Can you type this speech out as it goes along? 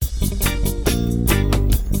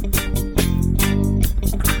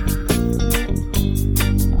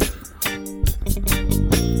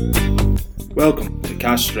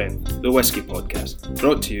Cask Strength, the Whisky Podcast,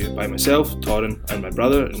 brought to you by myself, Torrin, and my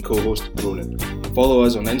brother and co-host, Ronan. Follow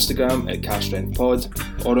us on Instagram at Cask Strength Pod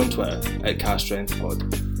or on Twitter at Cask Strength Pod.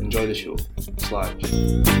 Enjoy the show. Slash.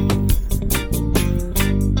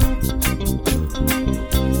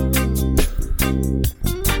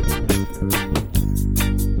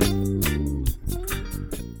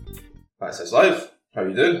 That's us live. How are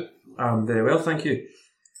you doing? I'm very well, thank you.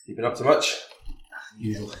 You been up to much?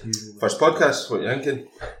 Usual. First podcast, what are you thinking?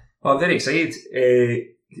 Oh, I'm very excited.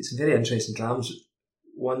 It's some very interesting drams.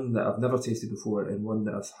 One that I've never tasted before and one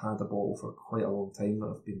that I've had a bottle for quite a long time that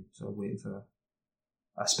I've been sort of waiting for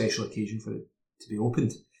a special occasion for it to be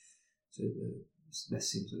opened. So this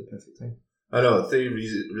seems like the perfect time. I know, three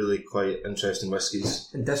really quite interesting whiskies.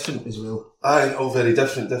 And different as well. Aye, all very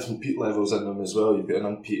different peat levels in them as well. You've got an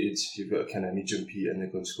unpeated, you've got a kind of medium peat in the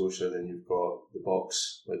Glen Scotia, then you've got the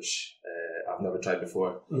box, which I've never tried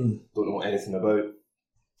before. Don't know anything about.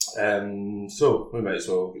 So we might as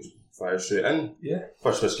well fire straight in. Yeah.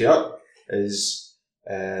 First whisky up is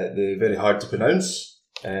the very hard to pronounce,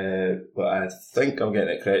 but I think I'm getting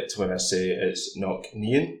it correct when I say it's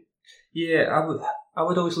Knocknean. Yeah, I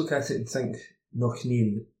would always look at it and think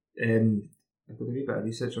Knocknean. I've got a wee bit of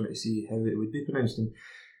research on it to see how it would be pronounced. And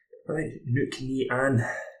right, Knocknean.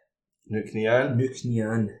 Knocknean?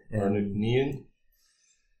 Knocknean. Or Knocknean?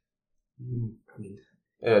 I mean,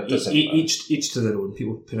 each to their own.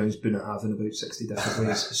 People pronounce Bunnahabhain about 60 different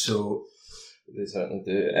ways, so they certainly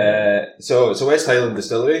do. So it's a West Highland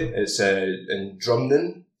distillery. It's in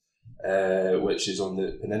Drumnan, which is on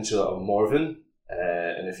the peninsula of Morven.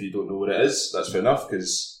 And if you don't know what it is, that's fair enough,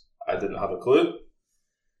 because I didn't have a clue.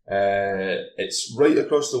 It's right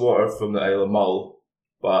across the water from the Isle of Mull,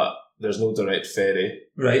 but there's no direct ferry.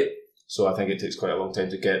 Right. So I think it takes quite a long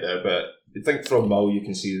time to get there. But I think from Mull you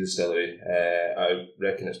can see the distillery. I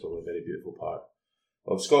reckon it's probably a very beautiful part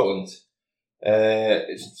of Scotland.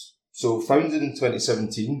 So founded in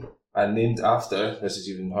 2017 and named after, this is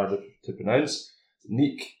even harder to pronounce,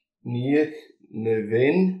 Nick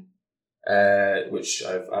Nevain, which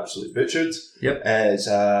I've absolutely butchered. Yep. It's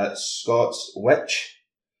a Scots witch,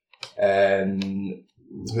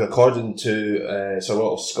 who, according to Sir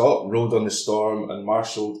Walter Scott, rode on the storm and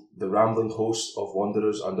marshalled the rambling host of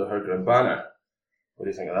wanderers under her grim banner. What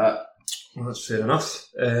do you think of that? Well, that's fair enough.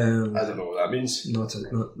 I don't know what that means. Not a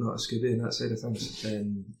Scooby in that side of things.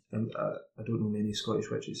 I don't know many Scottish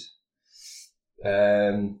witches.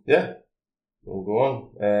 Yeah, we'll go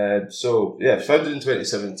on. Founded in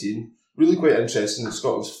 2017. Really quite interesting. It's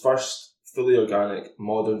Scotland's first fully organic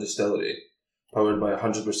modern distillery, powered by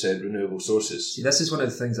 100% renewable sources. See, this is one of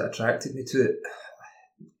the things that attracted me to it.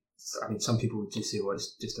 I mean, some people would just say, well,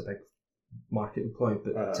 it's just a big marketing ploy,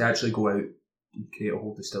 but to actually go out and create a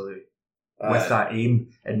whole distillery with that aim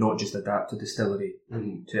and not just adapt a distillery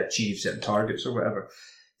to achieve certain targets or whatever,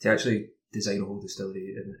 to actually design a whole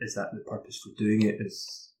distillery, and is that the purpose for doing it,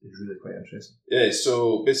 is really quite interesting. Yeah,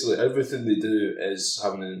 so basically everything they do is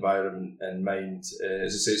having an environment in mind.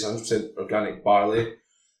 As I say, it's 100% organic barley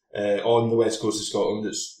on the west coast of Scotland.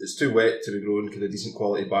 It's too wet to be growing kind of decent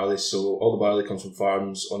quality barley, so all the barley comes from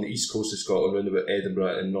farms on the east coast of Scotland, around about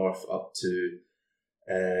Edinburgh and north up to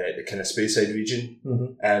the kind of Speyside region,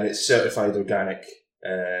 and it's certified organic.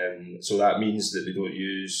 So that means that they don't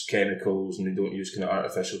use chemicals and they don't use kind of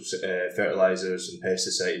artificial fertilizers and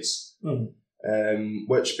pesticides.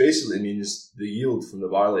 Which basically means the yield from the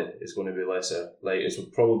barley is going to be lesser. Like, it's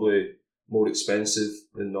probably more expensive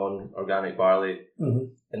than non-organic barley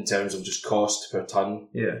in terms of just cost per tonne.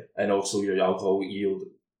 Yeah. And also your alcohol yield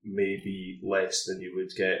may be less than you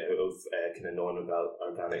would get out of kind of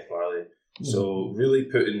non-organic barley. So really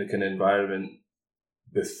putting the kind of environment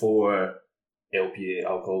before LPA,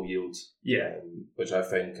 alcohol yield, which I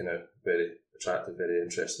find kind of very attractive, very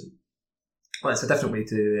interesting. Well, it's a different way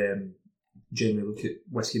to generally look at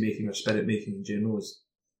whisky making or spirit making in general, is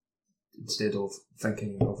instead of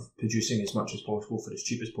thinking of producing as much as possible for as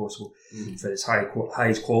cheap as possible, for as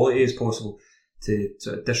highest quality as possible, to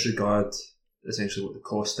sort of disregard essentially what the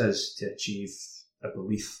cost is to achieve a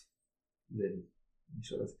belief. Then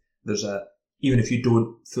sort of even if you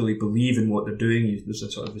don't fully believe in what they're doing, there's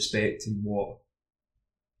a sort of respect in what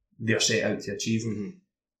they're set out to achieve.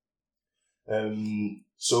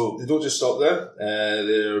 So they don't just stop there.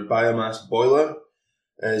 Their biomass boiler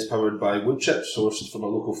is powered by wood chips sourced from a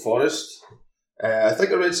local forest. I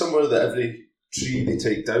think I read somewhere that every tree they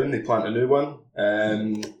take down, they plant a new one.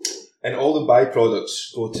 And all the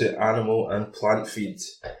byproducts go to animal and plant feed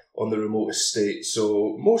on the remote estate.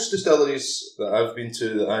 So most distilleries that I've been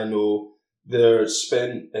to that I know, their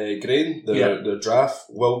spent grain, their draff,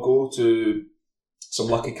 will go to some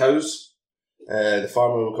lucky cows The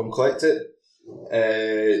farmer will come collect it.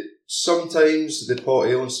 Sometimes the pot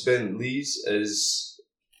ale and spent lees is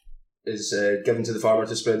given to the farmer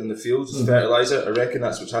to spread in the fields as fertiliser. I reckon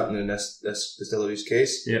that's what's happening in this distillery's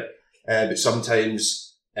case. Yeah. But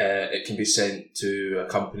sometimes it can be sent to a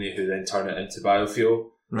company who then turn it into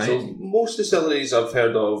biofuel. Right. So most distilleries I've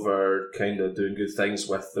heard of are kind of doing good things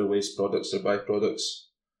with their waste products, their byproducts.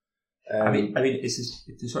 I mean, it's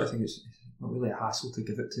the sort of thing. It's not really a hassle to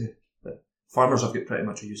give it to. But farmers have got pretty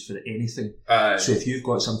much a use for anything. So if you've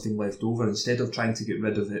got something left over, instead of trying to get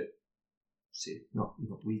rid of it, say not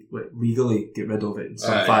legally get rid of it in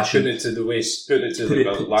some fashion, put it to the waste, put it to the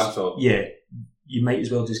landfill. Yeah, you might as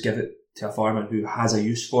well just give it to a farmer who has a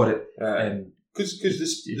use for it. Because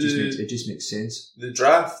it just makes sense. The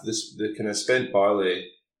draft, the kind of spent barley,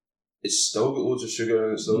 it's still got loads of sugar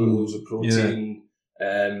and it's still got loads of protein.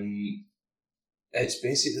 Yeah. It's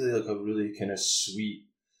basically like a really kind of sweet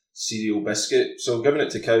cereal biscuit. So giving it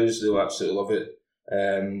to cows, they'll absolutely love it.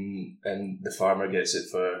 And the farmer gets it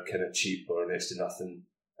for kind of cheap or next to nothing.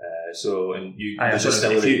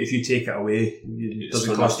 If you take it away, it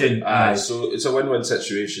doesn't cost you. So it's a win-win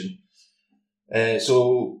situation.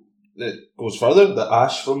 So it goes further. The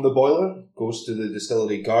ash from the boiler goes to the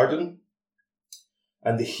distillery garden,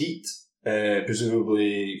 and the heat,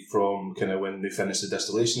 presumably from kind of when they finish the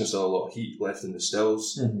distillation, there's still a lot of heat left in the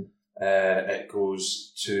stills. It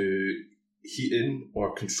goes to heating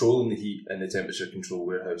or controlling the heat in the temperature control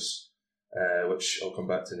warehouse, which I'll come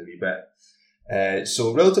back to in a wee bit.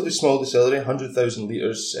 So relatively small distillery, 100,000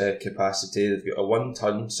 litres capacity. They've got a 1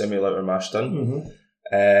 tonne semi-lauter mash tun.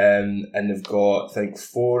 And they've got, I think,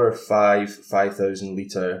 4 or 5 5,000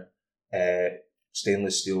 litre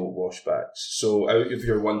stainless steel washbacks. So out of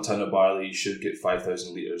your 1 tonne of barley, you should get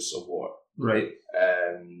 5,000 litres of water. Right.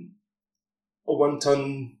 A 1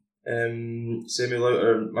 tonne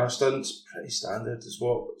semi-lauter mash tun's pretty standard. It's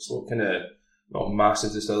what kind of, not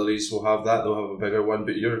massive distilleries will have that. They'll have a bigger one,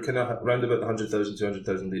 but you're kind of around about 100,000,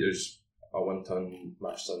 200,000 litres. A 1 tonne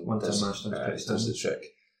mash tun. 1 tonne mash tun's pretty standard. Does the trick.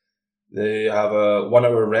 They have a 1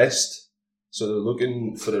 hour rest, so they're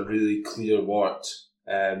looking for a really clear wort.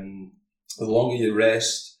 The longer you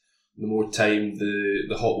rest, the more time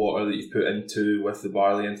the hot water that you've put into with the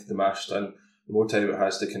barley into the mash tun, the more time it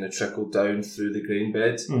has to kind of trickle down through the grain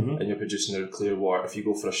bed, and you're producing a clear wort. If you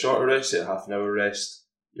go for a shorter rest, say a half an hour rest,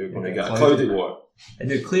 you're going to get a cloudy wort. And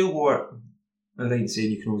the clear wort, I'm right in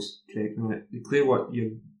saying, you can always correct me on it. The clear wort,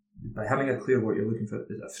 by having a clear wort, you're looking for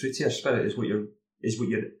a fruitier spirit. Is what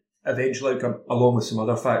you're eventual outcome, along with some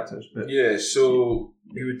other factors. But yeah, so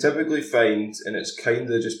you would typically find, and it's kind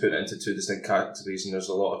of just put it into 2 distinct categories, and there's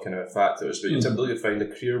a lot of kind of factors, but you typically find a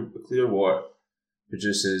clear wort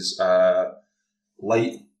produces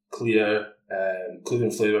light, clear, clear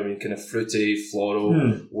in flavour, kind of fruity, floral,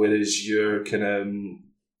 whereas your kind of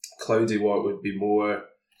cloudy wort would be more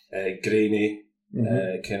grainy,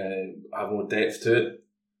 kind of have more depth to it.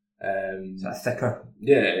 Is that thicker?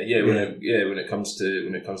 When it comes to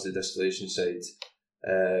the distillation side,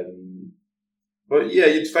 but yeah,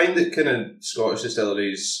 you'd find that kind of Scottish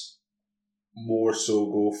distilleries more so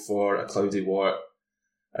go for a cloudy wort,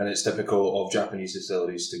 and it's typical of Japanese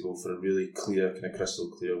distilleries to go for a really clear, kind of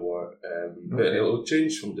crystal clear wort. But it'll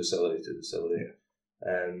change from distillery to distillery.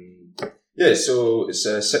 So it's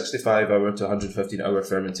a 65 hour to 115 hour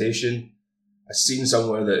fermentation. I've seen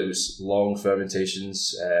somewhere that it was long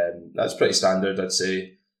fermentations. That's pretty standard, I'd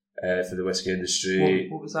say, for the whisky industry.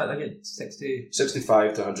 What was that again?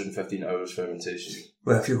 65 to 115 hours fermentation.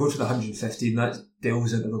 Well, if you go to the 115, that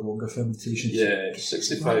delves into the longer fermentations. Yeah,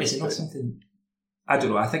 65. Is it not something? I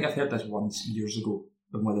don't know. I think I've heard this once years ago,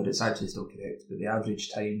 and whether it's actually still correct. But the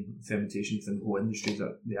average time fermentation within the whole industry,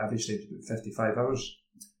 the average time is about 55 hours.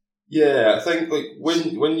 Yeah, I think like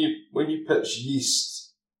when you pitch yeast,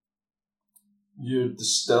 your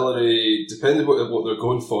distillery, depending on what they're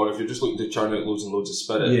going for, if you're just looking to churn out loads and loads of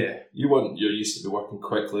spirit, you want your yeast to be working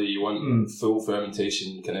quickly, you want full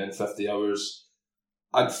fermentation kind of in 50 hours.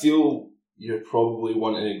 I'd feel you're probably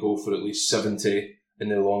wanting to go for at least 70, and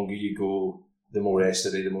the longer you go, the more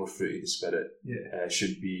estery, the more fruity the spirit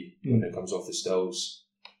should be when it comes off the stills.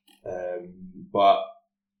 But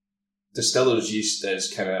distiller's yeast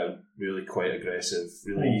is kind of really quite aggressive,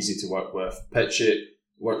 really easy to work with. Pitch it,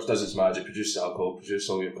 works, does its magic, produces alcohol, produces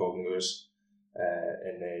all your cogners,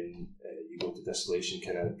 and then you go to distillation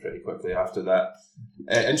kind of pretty quickly after that.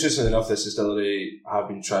 Interestingly enough, this distillery have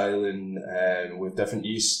been trialling with different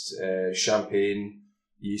yeast, champagne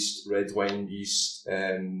yeast, red wine yeast,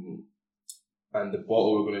 and the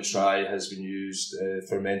bottle we're going to try has been used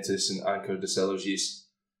Fermentis and Anchor Distillers yeast.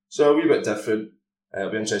 So a wee bit different. It'll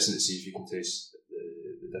be interesting to see if you can taste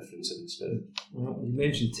the difference in the spirit. Well, you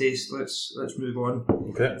mentioned taste. Let's move on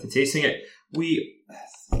Okay. to tasting it.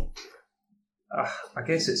 I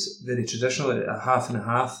guess it's very traditional, a half and a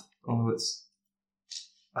half, although it's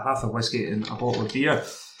a half of whiskey and a bottle of beer.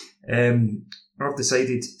 I've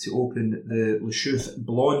decided to open the Le Chouffe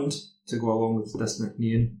Blonde to go along with this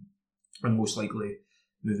McNean, and most likely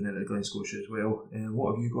moving into Glen Scotia as well.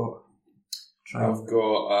 What have you got? I've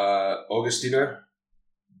got Augustiner,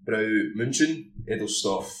 Brau München,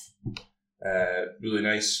 Edelstoff. Really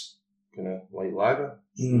nice, kind of light lager.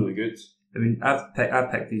 It's really good. I mean, I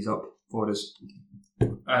picked these up for us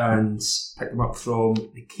and picked them up from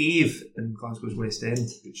the Cave in Glasgow's West End.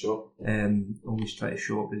 Good shop. Always try to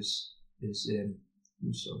shop as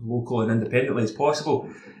sort of local and independently as possible.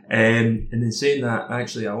 And in saying that,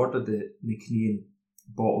 actually, I ordered the McNean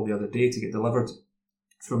bottle the other day to get delivered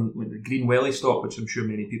from the Green Welly stock, which I'm sure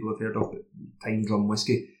many people have heard of, but Time Drum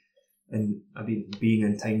whiskey. And I mean, being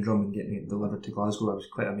in Time Drum and getting it delivered to Glasgow, I was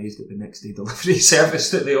quite amazed at the next day delivery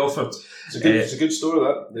service that they offered. It's a good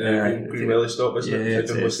store, that Green Welly stock, isn't it?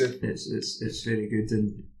 It's very good,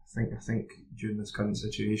 and I think during this current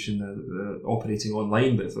situation, they're operating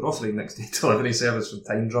online, but if they're offering next day delivery service from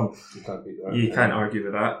Time Drum, you can't beat that. You can't argue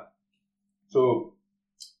with that. So,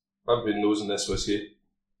 I've been nosing this whiskey.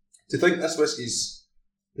 Do you think this whiskey's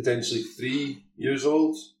potentially 3 years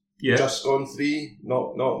old? Yeah. Just gone 3,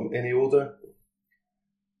 not any older.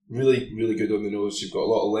 Really, really good on the nose. You've got a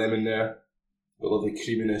lot of lemon there, got lovely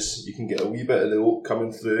creaminess. You can get a wee bit of the oak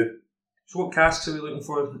coming through. So what casks are we looking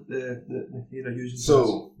for the you're using?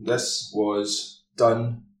 So this was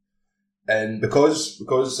done, and because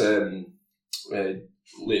the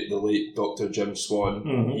late Dr. Jim Swan,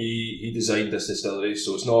 he designed this distillery,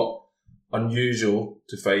 so it's not unusual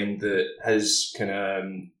to find that his kind of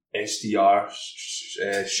SDR,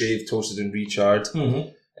 shaved, toasted and recharred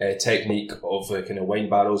technique of kind of wine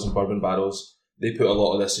barrels and bourbon barrels, they put a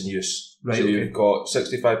lot of this in use. Right, so okay. you've got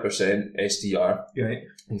 65% SDR right.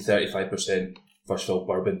 and 35% first fill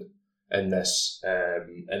bourbon in this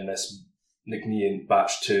McNean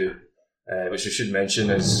batch 2, which we should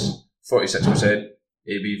mention is 46%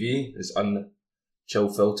 ABV, is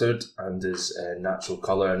unchill filtered and is natural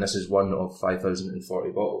colour, and this is one of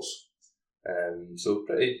 5,040 bottles. So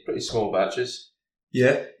pretty small batches.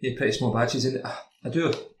 Yeah, pretty small batches, and I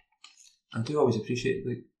do always appreciate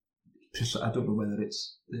I don't know whether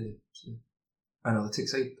it's the analytics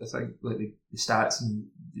side. I think like the stats and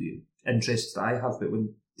the interests that I have, but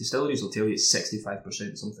when distilleries will tell you it's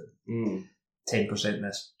 65% something, 10%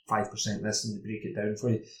 this, 5% this, and they break it down for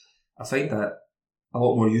you, I find that a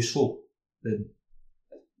lot more useful than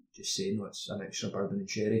just saying it's a mixture of bourbon and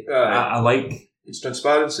sherry. I like it's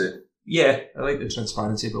transparency. Yeah, I like the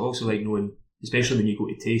transparency, but also like knowing, especially when you go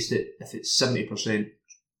to taste it, if it's 70%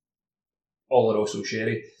 all are also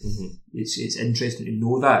sherry, it's interesting to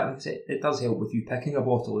know that. It does help with you picking a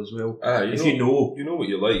bottle as well. You know what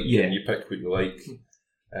you like, yeah. And you pick what you like.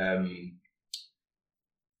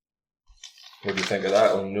 What do you think of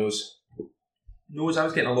that on nose? Nose, I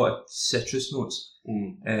was getting a lot of citrus notes,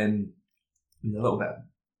 and a little bit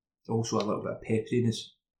of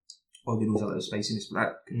pepperiness. All the nose, a little spiciness, but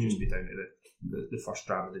that could just be down to the first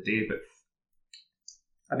dram of the day. But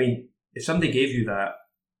I mean, if somebody gave you that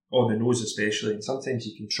on the nose, especially, and sometimes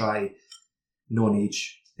you can try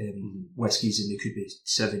non-age whiskies, and they could be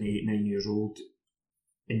 7, 8, 9 years old,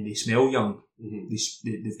 and they smell young.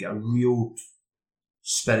 They've got a real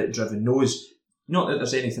spirit-driven nose. Not that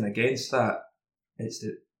there's anything against that. It's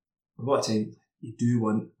that a lot of time you do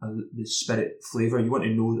want the spirit flavour. You want to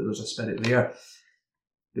know that there's a spirit there.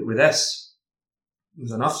 But with this,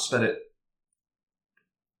 there's enough spirit.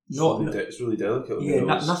 It's really delicate. Yeah,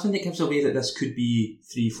 nothing that gives away that this could be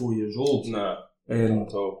 3-4 years old. Nah, not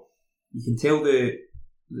at all. You can tell the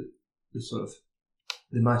sort of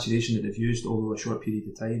the maturation that they've used over a short period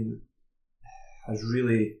of time has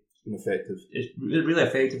really been effective. It's really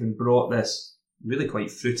effective and brought this really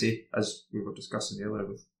quite fruity, as we were discussing earlier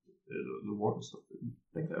with the wort and stuff.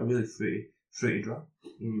 I think a really fruity dram.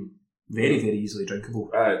 Very, very easily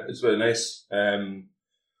drinkable. It's very nice.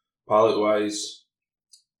 Palate wise,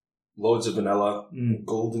 loads of vanilla,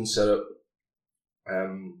 golden syrup.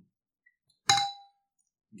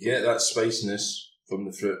 Get that spiciness from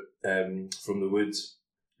the fruit, from the wood,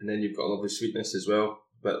 and then you've got a lovely sweetness as well.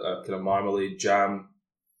 A bit of kind of marmalade, jam.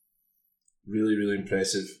 Really, really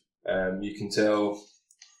impressive. You can tell.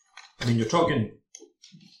 I mean, you're talking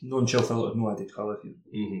non-chill filtered, no added colour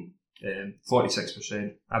here.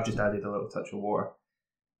 46%. I've just added a little touch of water.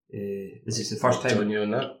 This is the first time. You on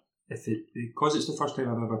that? Because it's the first time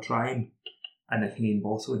I'm ever trying a Canadian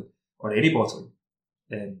bottling or any bottling.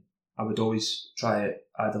 I would always try it,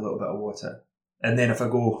 add a little bit of water. And then if I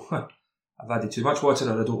go, I've added too much water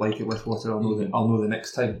or I don't like it with water, I'll know the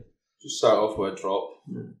next time. Just start off with a drop.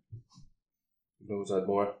 You can always add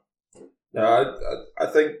more. Now, I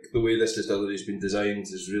think the way this distillery has been designed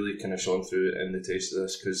is really kind of shone through in the taste of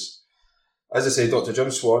this, because, as I say, Dr. Jim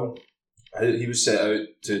Swan, he was set out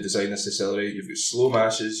to design this distillery. You've got slow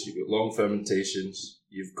mashes, you've got long fermentations,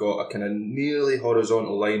 you've got a kind of nearly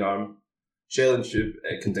horizontal line arm, shell and tube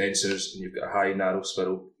condensers, and you've got a high, narrow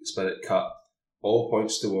spirit cut. All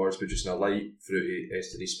points towards producing a light, fruity,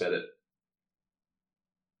 estery spirit.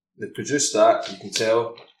 They've produced that, you can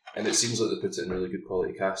tell, and it seems like they put it in really good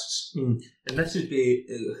quality casks. And this would be,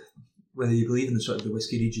 whether you believe in the sort of the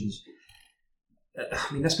whisky regions,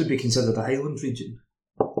 I mean, this would be considered a Highland region.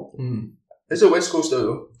 It's a West Coast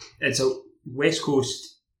though. It's a West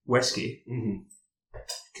Coast whisky,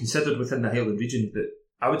 considered within the Highland region, but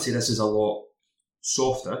I would say this is a lot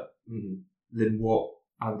softer than what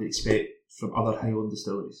I would expect from other Highland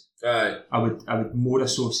distilleries. Aye. I would more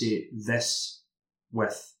associate this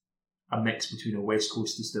with a mix between a West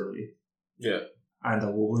Coast distillery and a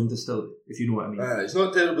Lowland distillery, if you know what I mean. It's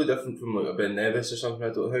not terribly different from like a Ben Nevis or something,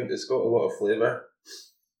 I don't think. It's got a lot of flavour,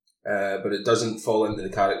 but it doesn't fall into the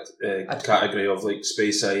category of like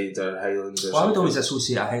Speyside or Highlands or I would always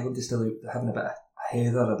associate a Highland distillery with having a bit of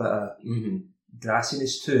heather, a bit of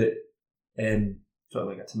grassiness to it, sort of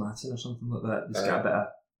like a tomatin or something like that. It's got a bit of,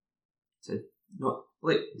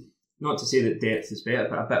 not to say that depth is better,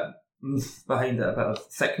 but a bit behind it, a bit of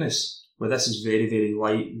thickness, where this is very, very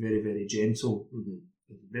light, very, very gentle,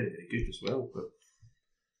 very, very good as well. But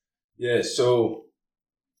yeah, so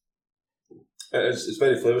it's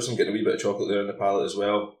very flavoursome, getting a wee bit of chocolate there in the palate as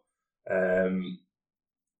well.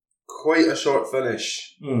 Quite a short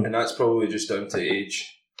finish, and that's probably just down to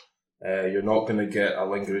age. You're not going to get a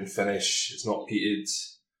lingering finish. It's not peated.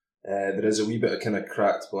 There is a wee bit of kind of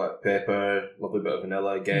cracked black pepper, lovely bit of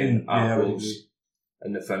vanilla again, apples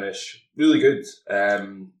in the finish. Really good.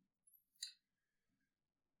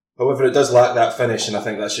 However, it does lack that finish, and I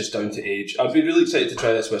think that's just down to age. I'd be really excited to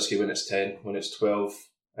try this whiskey when it's 10, when it's 12.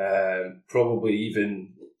 Probably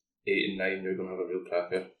even 8 and 9, you're going to have a real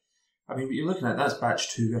cracker. I mean, what you're looking at, that's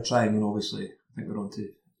batch 2 we're trying, and obviously, I think we're on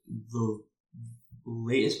to the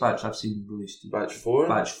latest batch I've seen released. Batch 4?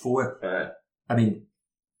 Batch 4. I mean,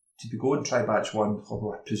 to go and try batch 1,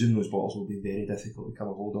 although I presume those bottles will be very difficult to come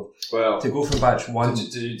a hold of. Well, to go from batch 1...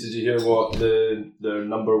 Did you hear what their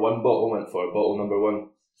number 1 bottle went for? Bottle number 1?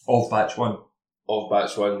 Of batch 1? Of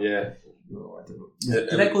batch 1, yeah. No, I don't know.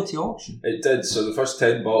 Did it go to auction? It did. So the first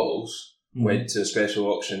 10 bottles went to a special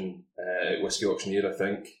auction, Whisky Auctioneer, I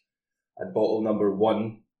think. And bottle number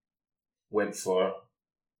 1 went for...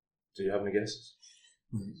 Do you have any guesses?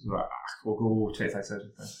 We'll go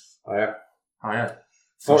 £25,000. Higher.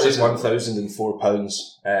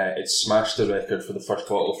 £41,004. It smashed the record for the first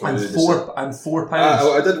bottle from £4.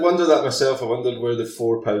 I did wonder that myself. I wondered where the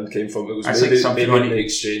 £4 came from. It was maybe in the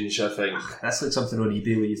exchange, I think. That's like something on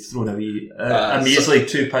eBay where you've thrown away a measly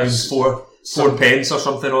 £2, 4 pence or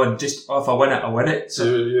something on. Just if I win it, I win it. So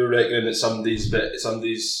you're reckoning that somebody's bid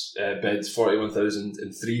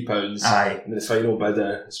 £41,003. Aye. And the final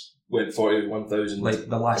bidder went 41,000. Like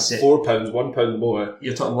the last set. £4, £1 more.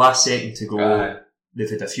 You're talking last second to go. Aye. They've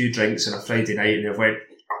had a few drinks on a Friday night and they've went,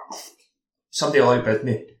 somebody will outbid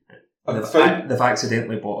me. They've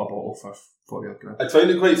accidentally bought a bottle for 40 odd grand. I'd find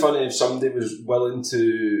it quite funny if somebody was willing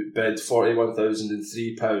to bid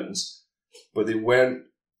 £41,003, but they weren't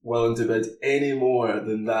willing to bid any more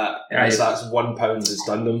than that. Unless that's £1 has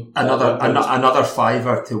done them. Another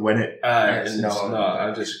fiver to win it. I'm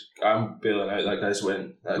bailing out. That guy's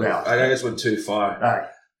win. That guy's went too far. Aye.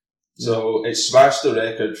 So it smashed the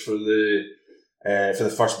record for the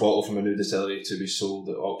first bottle from a new distillery to be sold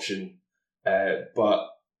at auction, but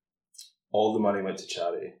all the money went to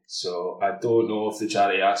charity. So I don't know if the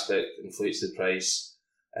charity aspect inflates the price.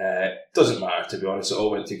 Doesn't matter, to be honest. It all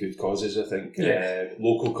went to good causes, I think.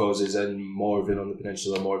 Local causes in Morven, on the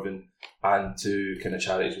peninsula of Morven, and to kind of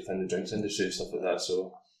charities within the drinks industry and stuff like that.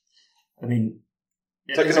 So, I mean,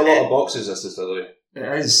 ticking a lot of boxes, this distillery.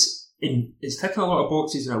 It's ticking a lot of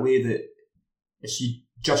boxes in a way that if you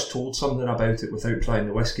just told something about it without trying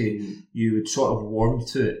the whiskey, you would sort of warm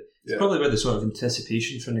to it. It's probably where the sort of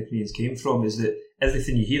anticipation from the Canadians came from, is that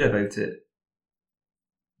everything you hear about it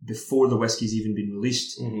before the whiskey's even been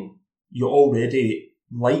released, you already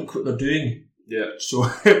like what they're doing. Yeah. So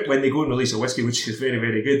when they go and release a whiskey, which is very,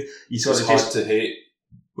 very good, you sort of hard to hate.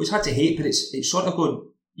 Well, it's hard to hate, but it's sort of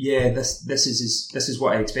going, yeah, this is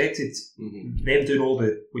what I expected. Them doing all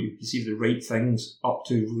what you perceive the right things up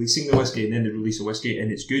to releasing the whiskey, and then they release a whiskey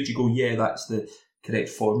and it's good. You go, yeah, that's the correct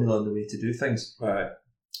formula and the way to do things. Right.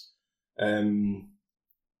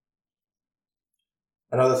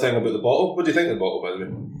 Another thing about the bottle. What do you think of the bottle, by the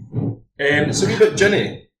way? It's a wee bit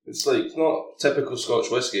ginny. It's like not typical Scotch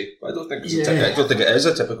whisky. But I don't think I don't think it is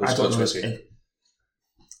a typical Scotch whisky.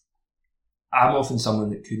 I'm often someone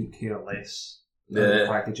that couldn't care less about the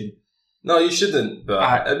packaging. No, you shouldn't,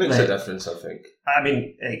 but it makes a difference, I think. I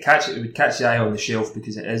mean, it would catch the eye on the shelf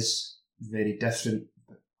because it is very different.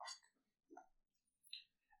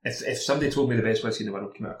 If somebody told me the best whiskey in the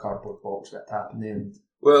world came out of a cardboard box with a tap in the end,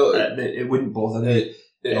 well, it wouldn't bother me.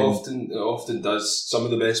 It often does. Some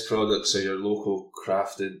of the best products are your local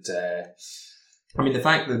crafted. I mean, the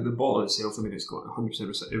fact that the bottle itself, I mean, it's got 100%.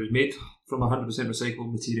 It was made from 100%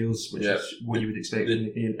 recyclable materials, which is what you would expect from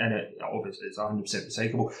the Canadian, and it obviously is 100%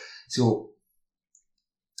 recyclable. So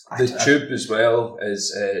the tube as well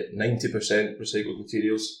is 90% recycled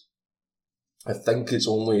materials. I think it's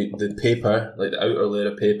only the paper, like the outer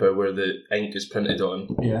layer of paper where the ink is printed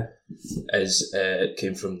on, is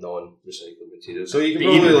came from non-recycled materials. So you can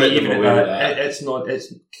probably let them away with that.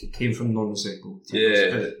 It came from non-recyclable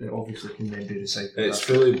materials, but it obviously can then be recycled. It's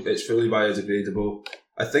fully biodegradable.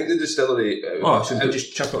 I think the distillery. So if you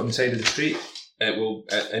just chuck it on the side of the street, it will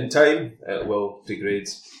in time. It will degrade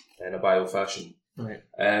in a bio fashion. Right.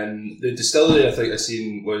 The distillery I think I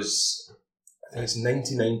seen was. I think it's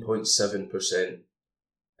 99.7%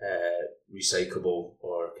 recyclable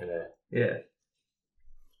or kind of... Yeah.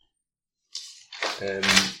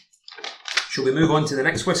 Shall we move on to the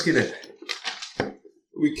next whiskey then?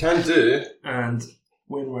 We can do. And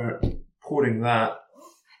when we're pouring that,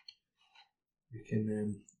 we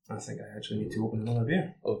can... I think I actually need to open another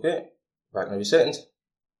beer. Okay. Back in a second.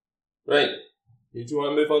 Right. Do you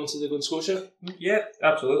want to move on to the Glen Scotia? Yeah,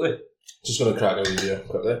 absolutely. Just going to crack a wee beer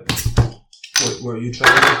quickly. What are you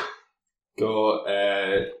trying? Got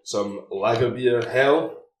some Lagerbier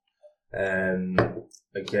Hell.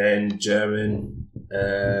 Again, German.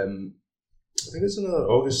 I think it's another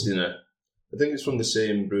Augustiner. I think it's from the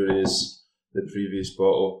same brewery as the previous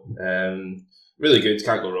bottle. Really good,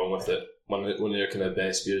 can't go wrong with it. One of your kind of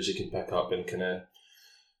best beers you can pick up in kind of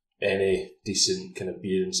any decent kind of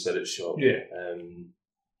beer and spirit shop. Yeah.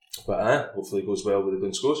 But hopefully it goes well with the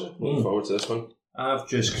Glen Scotia. Looking forward to this one. I've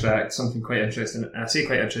just cracked something quite interesting. I say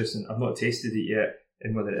quite interesting, I've not tasted it yet,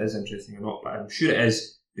 and whether it is interesting or not, but I'm sure it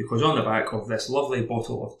is, because on the back of this lovely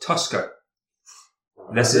bottle of Tusker,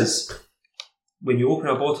 this is, when you open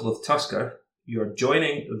a bottle of Tusker, you are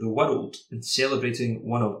joining the world in celebrating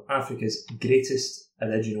one of Africa's greatest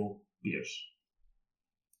original beers.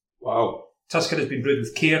 Wow. Tusker has been brewed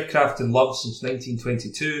with care, craft and love since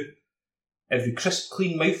 1922. Every crisp,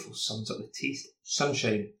 clean mouthful sums up the taste,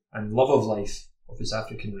 sunshine and love of life of its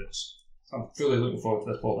African roots. So I'm fully looking forward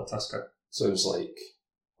to this bottle of Tusker. Sounds like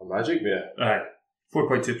a magic beer.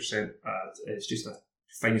 4.2%. It's just a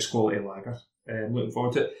finest quality lager. I'm looking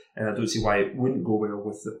forward to it, and I don't see why it wouldn't go well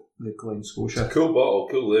with the Glen Scotia. It's a cool bottle,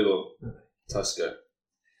 cool label. Tusker.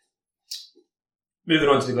 Moving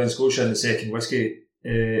on to the Glen Scotia and the second whiskey.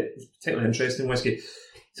 It's a particularly interesting whiskey.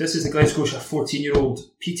 So this is the Glen Scotia 14-year-old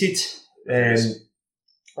peated.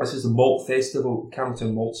 This is the Malt Festival,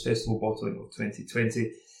 Campbelltown Malts Festival bottling of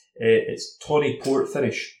 2020. It's tawny port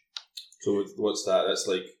finish. So what's that? That's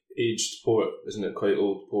like aged port, isn't it? Quite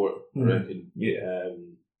old port, I reckon. Yeah.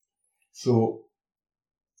 So,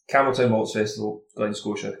 Campbelltown Malts Festival, Glen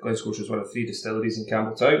Scotia. Glen Scotia is one of 3 distilleries in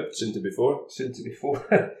Campbelltown. Soon to be 4. Soon to be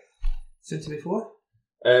 4. Soon to be 4?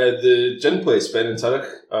 The gin place, Ben and Turrick,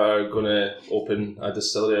 are going to open a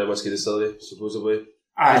distillery, a whiskey distillery, supposedly.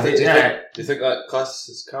 Do you think that class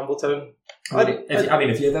is Campbelltown?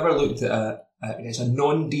 If you've ever looked at a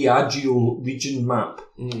non-Diageo region map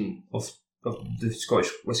of the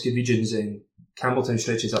Scottish whisky regions, Campbelltown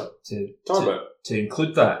stretches up to Tarbert to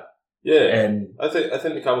include that. Yeah, I think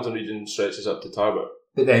the Campbelltown region stretches up to Tarbert.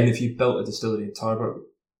 But then, if you built a distillery in Tarbert,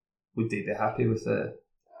 would they be happy with it?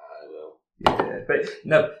 Yeah, but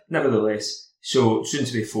nevertheless, so soon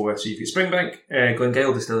to be 4. So you've got Springbank,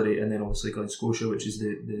 Glengyle Distillery, and then obviously Glen Scotia, which is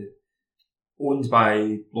the owned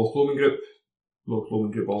by Loch Lomond Group. Loch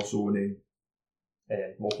Lomond Group also owning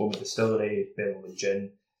Loch Lomond Distillery, Benelman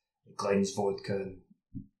Gin, Glens Vodka.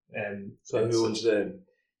 So who owns them?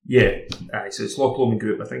 Yeah, so it's Loch Lomond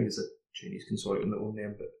Group. I think it's a Chinese consortium that own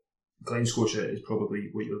them, but Glen Scotia is probably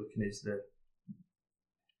what you're looking at as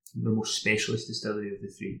the most specialist distillery of the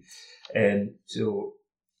 3. So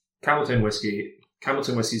Campbelltown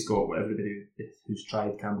whiskey's got what everybody who's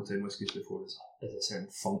tried Campbelltown whiskies before is a certain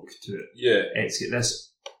funk to it. Yeah. It's got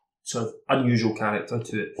this sort of unusual character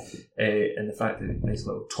to it, and the fact that it's nice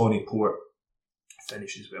little tawny port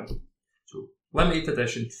finish as well. So Limited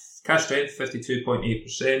edition, cash strength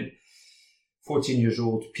 52.8%, 14 years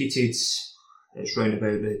old, peated. It's round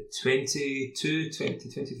about the 22 to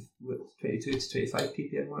 25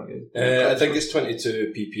 ppm mark. I think it's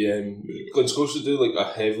 22 ppm. Glen Scotia do like a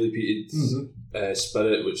heavily peated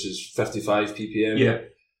spirit, which is 55 ppm. Yeah.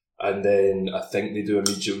 And then I think they do a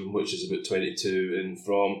medium, which is about 22. And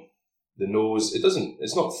from the nose,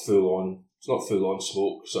 it's not full on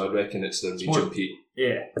smoke. So I reckon it's their medium peat.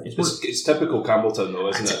 Yeah. It's typical Campbelltown though,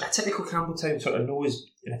 isn't it? A typical Campbelltown sort of nose,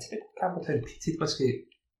 and a typical Campbelltown peated whiskey.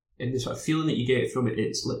 And the sort of feeling that you get from it,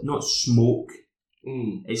 it's like not smoke.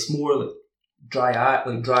 It's more like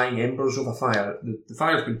drying embers of a fire. The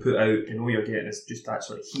fire's been put out, and all you're getting is just that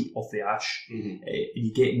sort of heat off the ash. And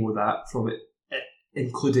you get more of that from it,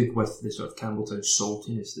 included with the sort of Campbelltown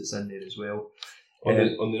saltiness that's in there as well.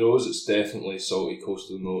 On the nose, it's definitely salty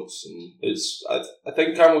coastal notes, and it's. I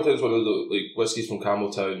think Campbelltown's one of the whiskies from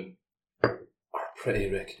Campbelltown are pretty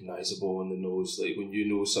recognisable on the nose. Like when you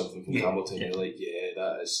know something from Campbelltown, you're like,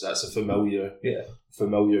 that's a familiar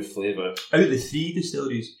flavour. Out of the 3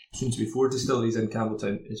 distilleries, soon to be 4 distilleries in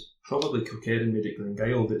Campbelltown, it's probably Kilkerran made at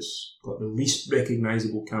Glengyle that's got the least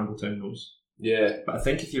recognisable Campbelltown nose. Yeah, but I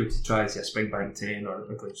think if you were to try, say, a Springbank 10 or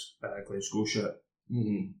a Glen Scotia,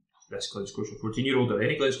 this Glen Scotia 14-year-old or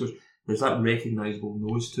any Glen Scotia, there's that recognisable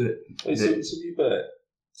nose to it. It's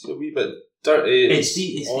a wee bit dirty, it's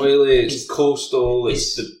oily, it's coastal,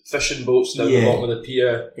 it's the fishing boats down the bottom of the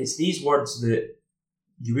pier. It's these words that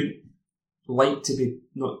you wouldn't like to be,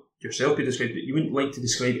 not yourself be described, but you wouldn't like to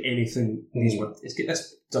describe anything these words. It's got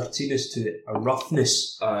this dirtiness to it, a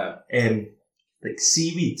roughness, like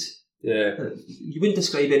seaweed. Yeah. You wouldn't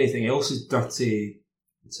describe anything else as dirty,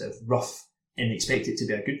 sort of rough, and expect it to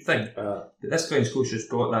be a good thing. But this Glen Scotia's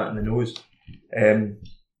got that in the nose.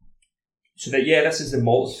 This is the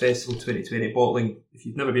Malts Festival 2020 bottling. If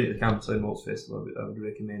you've never been to the Campbelltown Malts Festival, I would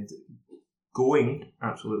recommend going.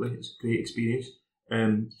 Absolutely, it's a great experience.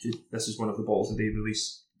 This is one of the bottles that they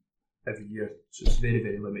release every year, so it's very,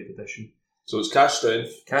 very limited edition. So it's cash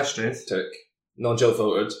strength. Tick. Non-chill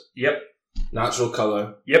filtered. Yep. Natural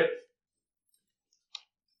colour. Yep.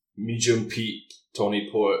 Medium peat, tawny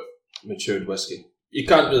port, matured whiskey. You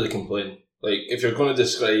can't really complain. Like, if you're going to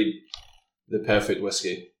describe the perfect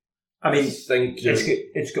whiskey, I mean,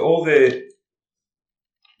 it's got all the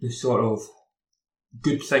sort of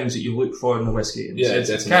good things that you look for in a whiskey.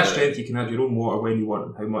 It's cash strength. You can add your own water when you want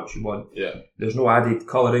and how much you want. Yeah. There's no added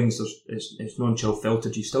colourings. It's non-chill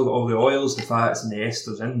filtered. You still got all the oils, the fats, and the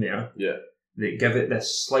esters in there. Yeah. That give it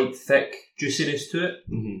this slight thick juiciness to it.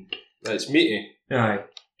 It's meaty. Aye.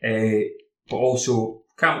 But also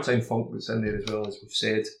Campbelltown funk that's in there as well, as we've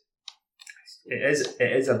said.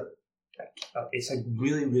 It's a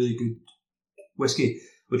really, really good whiskey,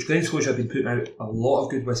 which Glen Scotia have been putting out a lot of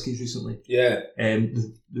good whiskies recently. Yeah. I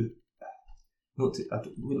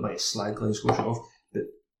wouldn't like to slag Glen Scotia off, but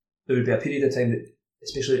there would be a period of time that,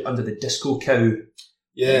 especially under the Disco Cow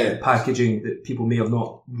packaging, that people may have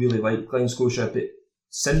not really liked Glen Scotia, but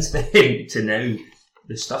since then to now,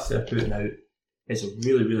 the stuff they're putting out is a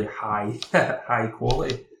really, really high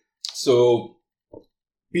quality. So,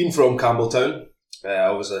 being from Campbelltown, I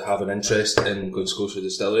obviously have an interest in Glen Scotia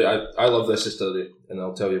Distillery. I love this distillery, and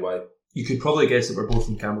I'll tell you why. You could probably guess that we're both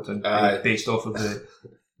from Campbelltown, based off of the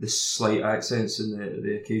slight accents and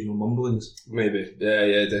the occasional mumblings. Maybe,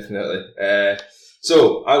 yeah, definitely.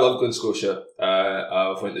 So, I love Glen Scotia.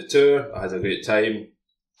 I went to tour, I had a great time,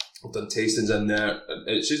 I've done tastings in there.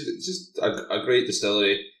 It's just a great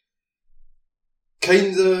distillery.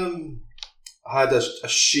 Kind of had a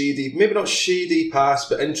shady, maybe not shady past,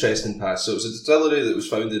 but interesting past. So it was a distillery that was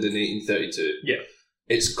founded in 1832. Yeah.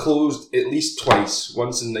 It's closed at least twice,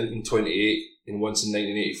 once in 1928 and once in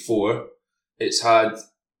 1984. It's had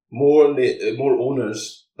more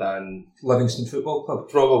owners than Livingston Football Club.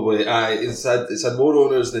 Probably, it's had more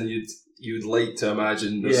owners than you'd like to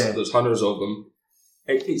imagine. There's hundreds of them.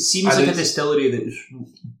 It seems like a distillery that's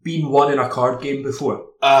been won in a card game before.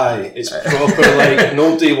 Aye, it's proper like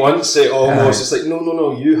nobody wants it almost. It's like,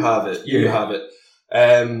 no, you have it. You have it.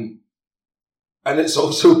 And it's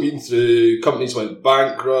also been through, companies went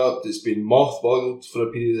bankrupt, it's been mothballed for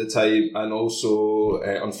a period of time, and also,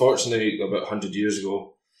 unfortunately, about 100 years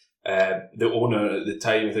ago, the owner at the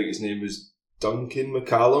time, I think his name was Duncan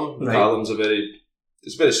McCallum. Right. McCallum's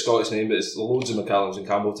it's a very Scottish name, but it's loads of McCallums in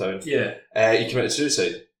Campbelltown. Yeah. He committed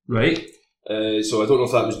suicide. Right. So I don't know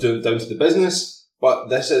if that was down to the business, but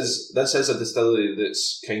this is a distillery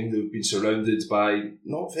that's kind of been surrounded by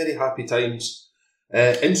not very happy times.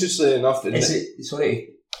 Interestingly enough, is it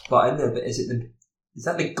Is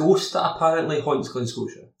that the ghost that apparently haunts Glen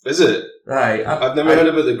Scotia? Is it? Right. I've never heard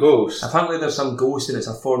about the ghost. Apparently there's some ghost and it's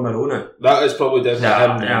a former owner. That is probably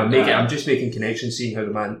definitely him. I'm just making connections, seeing how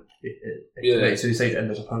the man committed suicide, and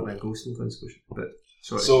there's apparently a ghost in Glen Scotia. But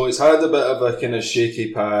sorry. So it's had a bit of a kind of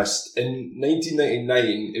shaky past. In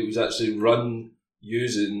 1999, it was actually run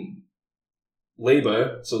using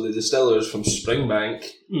labour, so the distillers from Springbank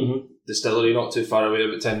Distillery, not too far away,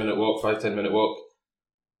 about 10-minute walk, 5-10 minute walk.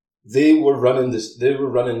 They were running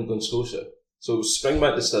Glen Scotia. So it was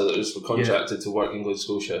Springbank Distillers were contracted to work in Glen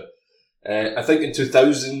Scotia. I think in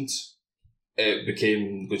 2000, it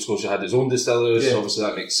became Glen Scotia had its own distillers. So obviously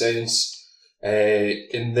that makes sense.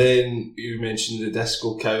 And then you mentioned the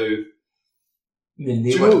Disco Cow. I mean,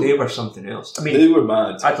 they were something else. I mean, they were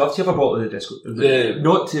mad. I'd love to have a bottle of the Disco.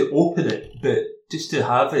 Not to open it, but just to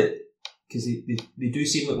have it, because they do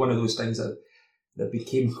seem like one of those things that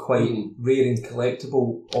became quite rare and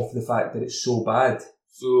collectible off the fact that it's so bad.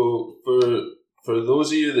 So for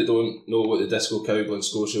those of you that don't know what the Disco Cow Glen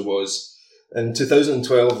Scotia was, in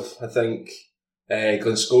 2012, I think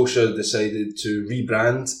Glen Scotia decided to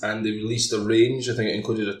rebrand, and they released a range. I think it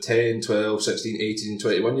included a 10, 12, 16, 18 and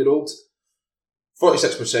 21 year old.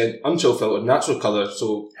 46% unchill filtered, natural colour,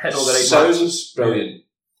 so sounds brilliant.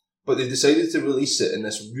 But they decided to release it in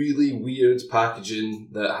this really weird packaging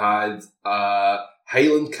that had a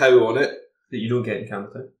Highland cow on it. That you don't get in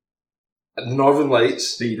Campbelltown. And the Northern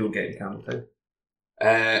Lights. That you don't get in Campbelltown.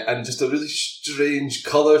 And just a really strange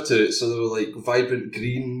colour to it. So they were like vibrant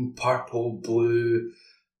green, purple, blue.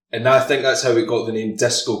 And I think that's how it got the name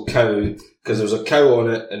Disco Cow, because there was a cow on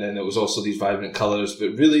it, and then it was also these vibrant colours.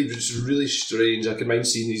 But really, just really strange. I can mind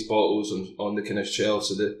seeing these bottles on the kind of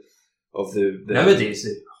shelves of the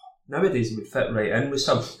Nowadays it would fit right in with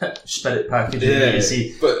some spirit packaging that you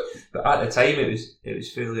see. But at the time it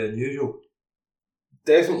was fairly unusual.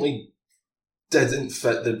 Definitely didn't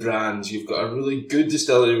fit the brand. You've got a really good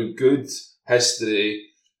distillery with good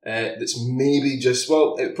history that's maybe just,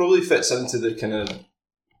 well, it probably fits into the kind of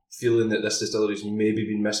feeling that this distillery's maybe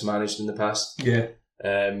been mismanaged in the past. Yeah.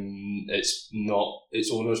 Its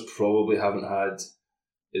owners probably haven't had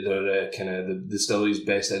either kind of the distillery's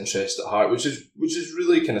best interest at heart, which is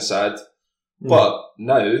really kind of sad. But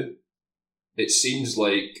now it seems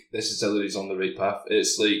like this distillery's on the right path.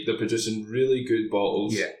 It's like they're producing really good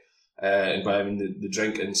bottles. Yeah. And by I mean the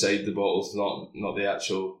drink inside the bottles, not the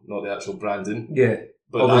actual branding. Yeah.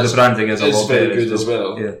 But although the branding is a lot very good as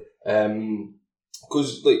well. Yeah.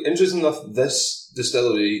 Because interesting enough, this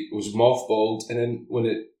distillery was mothballed, and then when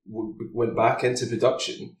it went back into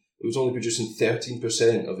production, it was only producing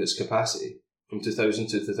 13% of its capacity from 2000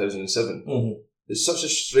 to 2007. It's such a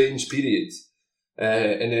strange period.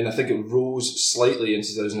 And then I think it rose slightly in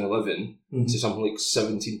 2011 to something like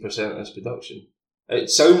 17% of its production.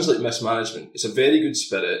 It sounds like mismanagement. It's a very good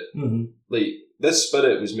spirit. Like, this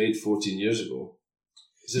spirit was made 14 years ago.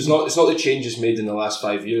 It's not the changes made in the last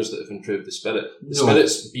 5 years that have improved the spirit. The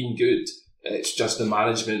spirit's been good. It's just the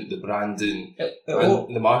management, the branding,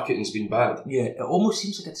 and the marketing's been bad. Yeah, it almost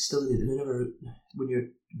seems like a distillery that when you're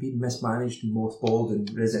being mismanaged and mothballed and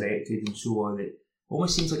resurrected and so on, it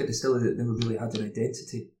almost seems like a distillery that never really had an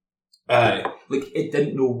identity. Aye. Like, it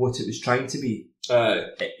didn't know what it was trying to be. Aye.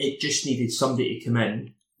 It just needed somebody to come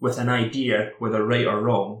in with an idea, whether right or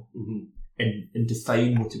wrong, and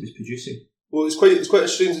define what it was producing. Well, it's quite a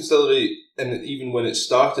strange distillery, and even when it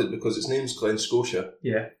started, because its name's Glen Scotia.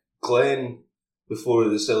 Yeah. Glen, before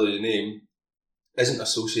the distillery name, isn't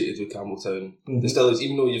associated with Campbelltown distilleries,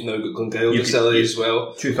 even though you've now got Glengyle distillery as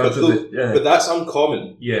well. But that's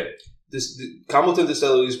uncommon. Yeah. The Campbelltown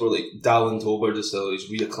distilleries were like Dallen-Tober distilleries,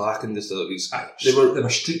 Weirclacken distilleries. They were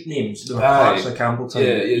street names. They were parts of Campbelltown.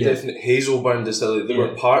 Yeah, definitely. Hazelburn distillery. They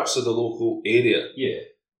were parts of the local area. Yeah.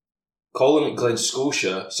 Calling it Glen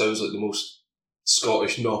Scotia sounds like the most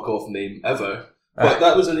Scottish knockoff name ever. But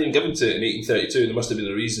that was the name given to it in 1832, and there must have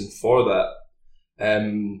been a reason for that.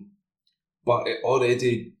 But it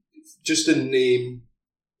already, just the name,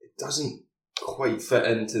 it doesn't quite fit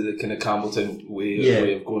into the kind of Campbelltown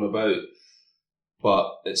way of going about.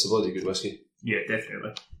 But it's a bloody good whiskey. Yeah,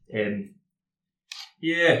 definitely. And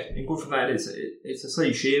going from that, it's a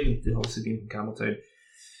slight shame to obviously being from Campbelltown.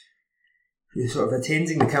 You're sort of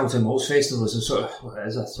attending the Campbelltown Malts Festival is a sort of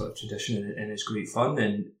tradition, and it's great fun,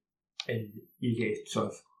 and you get to sort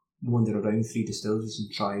of wander around 3 distilleries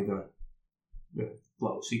and try their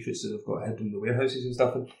little secrets that they've got hidden in the warehouses and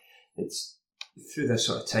stuff. And it's through this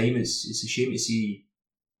sort of time, it's a shame to see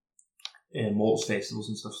malts festivals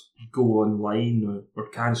and stuff go online or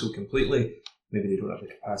cancel completely. Maybe they don't have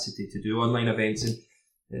the capacity to do online events. And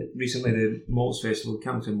recently, the Malts Festival, the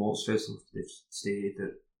Campbelltown Malts Festival, they've stated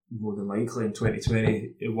that more than likely in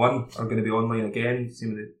 2021 are going to be online again.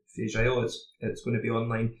 Same with the Fagile, it's going to be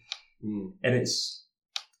online. And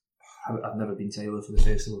I've never been to either for the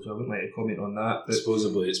festival, so I wouldn't like to comment on that. But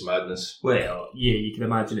supposedly it's madness. Well, yeah, you can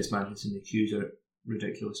imagine it's madness, and the queues are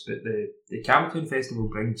ridiculous. But the Campbelltown Festival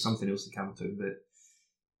brings something else to Campbelltown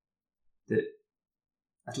that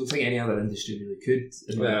I don't think any other industry really could.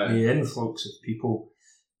 And the influx of people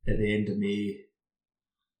at the end of May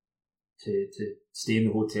to stay in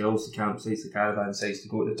the hotels, the campsites, the caravan sites, to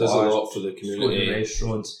go to the does bars, a lot for the community. go to the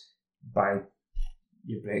restaurants, buy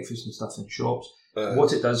your breakfast and stuff in shops.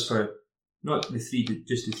 What it does for not just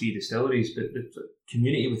the three distilleries, but the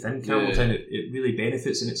community within Campbelltown, it really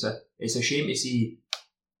benefits, and it's a shame to see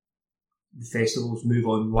the festivals move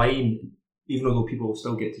online, even though people will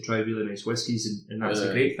still get to try really nice whiskies, and that's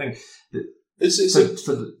a great thing. But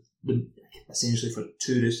essentially for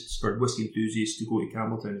tourists, for whiskey enthusiasts to go to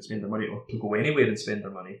Campbelltown and spend their money, or to go anywhere and spend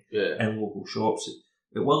their money in local shops,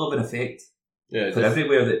 it will have an effect for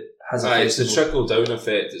everywhere that has a festival. It's the trickle down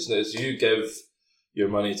effect. It's you give your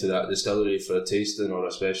money to that distillery for a tasting or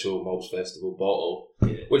a special malt festival bottle,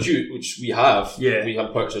 which we have. We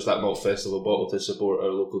have purchased that malt festival bottle to support our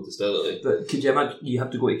local distillery. But could you imagine? You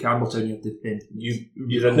have to go to Campbelltown. You have to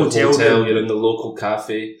you're in the hotel. You're in the local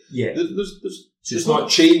cafe. Yeah, there's not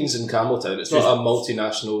chains in Campbelltown. It's not a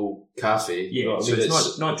multinational cafe. Yeah, you know so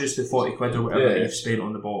it's not just the 40 quid or whatever that you've spent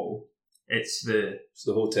on the bottle. It's the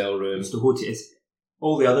hotel room. It's the hotel. It's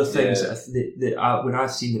all the other things that when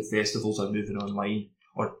I've seen that festivals are moving online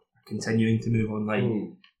or continuing to move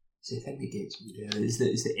online, it's the thing that gets me there.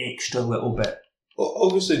 It's the extra little bit. Well,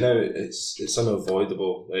 obviously now it's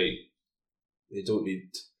unavoidable. Like, they don't need.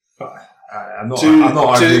 I'm not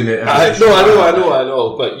arguing it. I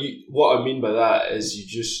know. But what I mean by that is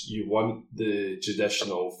you want the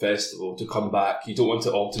traditional festival to come back. You don't want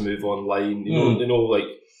it all to move online. You know, like,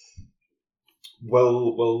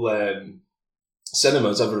 will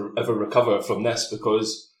cinemas ever recover from this?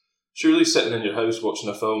 Because surely sitting in your house watching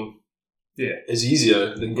a film is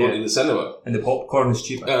easier than going to the cinema. And the popcorn is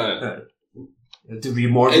cheaper. To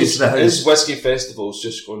remortgage the house. Is whiskey festivals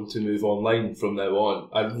just going to move online from now on?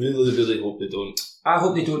 I really, really hope they don't. I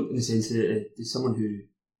hope they don't, in the sense that as someone who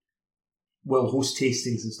will host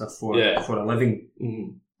tastings and stuff for a living,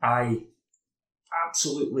 I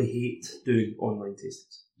absolutely hate doing online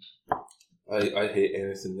tastings. I hate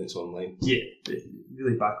anything that's online. Yeah,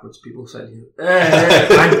 really backwards people sitting here.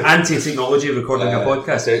 Anti-technology recording a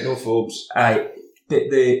podcast. Technophobes. But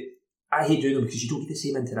I hate doing them because you don't get the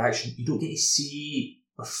same interaction. You don't get to see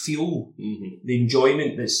or feel the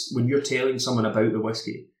enjoyment that's when you're telling someone about the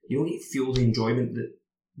whiskey. You don't get to feel the enjoyment that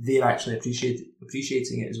they're actually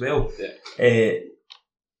appreciating it as well. And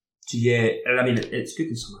I mean, it's good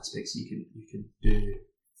in some aspects. You can do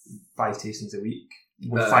 5 tastings a week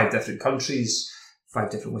with 5 different countries, 5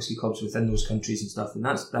 different whiskey clubs within those countries and stuff, and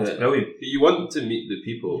that's brilliant. You want to meet the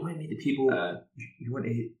people. You want to meet the people. You want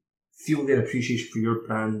to feel their appreciation for your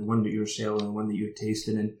brand, the one that you're selling, the one that you're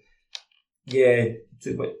tasting, and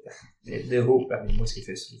but they hope. I mean, whiskey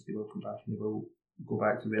festivals, they will come back and they will go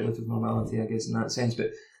back to relative normality, I guess, in that sense. But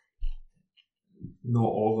not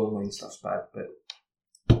all online stuff's bad. But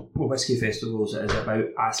whiskey festivals is about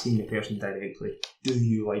asking the person directly, do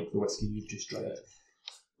you like the whiskey you've just tried?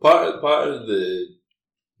 Part of the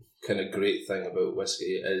kind of great thing about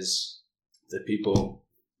whiskey is the people.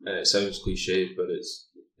 It sounds cliche, but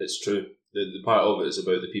it's true. The part of it is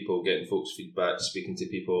about the people, getting folks' feedback, speaking to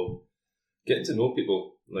people, getting to know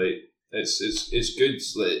people. Like, it's good.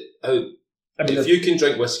 Like, if you can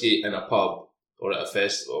drink whiskey in a pub or at a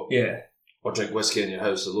festival, or drink whiskey in your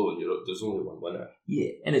house alone, there's only one winner. Yeah,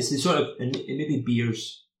 and it's the sort of, and maybe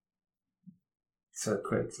beers for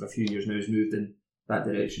a few years now has moved in that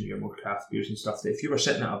direction. You're more craft beers and stuff. That if you were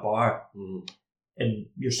sitting at a bar and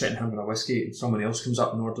you're sitting having a whiskey, and someone else comes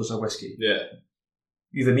up and orders a whiskey,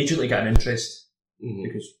 you've immediately got an interest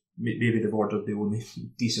because maybe they've ordered the only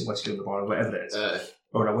decent whiskey on the bar or whatever it is,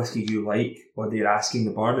 or a whiskey you like, or they're asking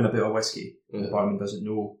the barman about a whiskey and the barman doesn't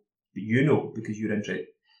know, but you know because you're interested.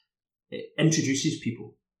 It introduces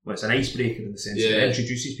people. Well, it's an icebreaker in the sense that it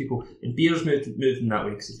introduces people, and beers moved in that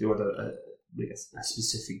way, because if they order a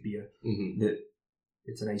specific beer, that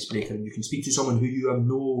it's an icebreaker, and you can speak to someone who you have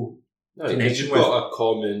no connection with. You've got a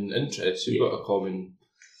common interest, you've got a common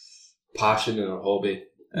passion in a hobby,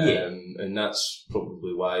 and that's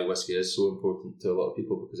probably why whiskey is so important to a lot of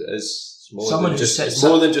people, because it is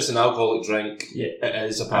more than just an alcoholic drink. It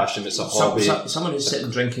is a passion, it's a hobby. Someone who's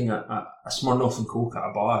sitting drinking a Smirnoff and Coke at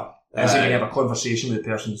a bar isn't going to have a conversation with the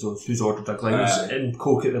person who's ordered a glass and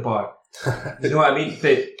Coke at the bar. You know what I mean?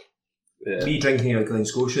 But Me drinking a Glen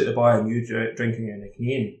Scotia at the bar and you drinking a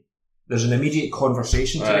Nickname, there's an immediate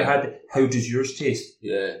conversation to be had. How does yours taste?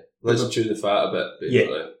 Yeah, let's chew the fat a bit,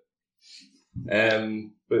 basically. Yeah.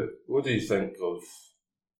 But what do you think of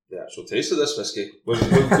the actual taste of this whiskey? We've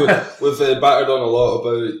battered on a lot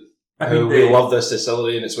about how we love this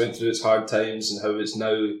distillery and it's went through its hard times and how it's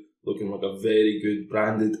now looking like a very good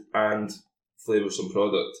branded and flavoursome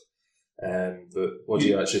product. But what do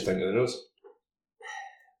you actually think of the nose?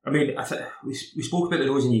 I mean, we spoke about the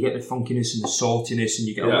nose, and you get the funkiness and the saltiness, and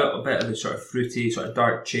you get a little bit of the sort of fruity, sort of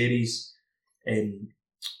dark cherries,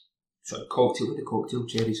 sort of cocktail. What are the cocktail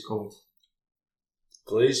cherries called?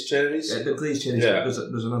 Glazed cherries? The glazed cherries. Yeah.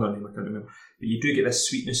 There's another name I can't remember. But you do get this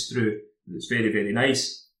sweetness through. It's very, very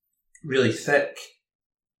nice. Really thick.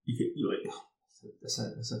 It's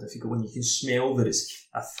a difficult one. You can smell that it's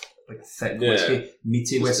like a thick whiskey,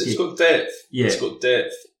 meaty whiskey. It's got depth. Yeah. It's got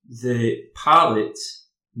depth. The palate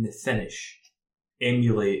and the finish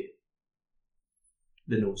emulate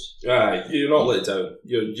the nose. Aye, you're not let down.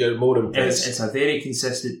 You're more impressed. It's a very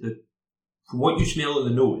consistent. From what you smell in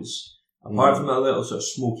the nose, apart from a little sort of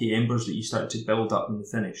smoky embers that you start to build up in the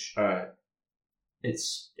finish,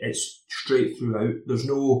 it's straight throughout. There's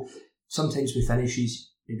no. Sometimes with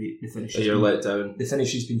finishes, maybe the finish. You're let down. The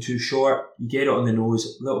finish has been too short. You get it on the nose,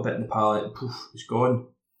 a little bit in the palate, and poof, it's gone.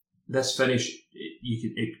 This finish,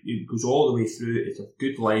 it goes all the way through. It's a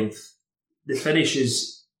good length. The finish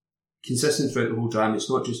is consistent throughout the whole dram. It's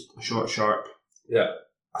not just a short, sharp. Yeah.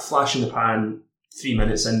 A flash in the pan, 3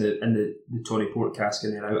 minutes in the Tawny Port cask,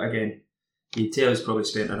 and then out again. You'd tell it's probably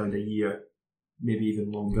spent around a year, maybe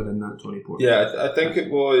even longer than that Tawny Port. Yeah, I think it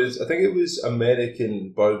was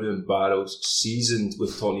American bourbon barrels seasoned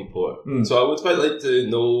with Tawny Port. So I would quite like to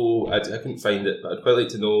know. I couldn't find it, but I'd quite like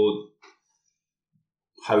to know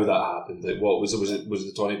how that happened. Like, what was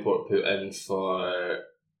the Tawny Port put in for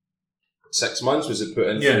 6 months? Was it put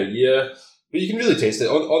in for a year? But you can really taste it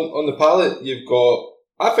on the palate. You've got.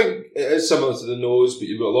 I think it is similar to the nose, but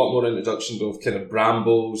you've got a lot more introduction of kind of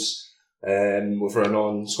brambles. For our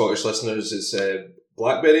non-Scottish listeners, it's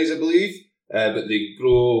blackberries, I believe, but they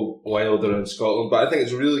grow wild around Scotland. But I think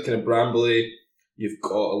it's really kind of brambly. You've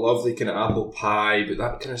got a lovely kind of apple pie, but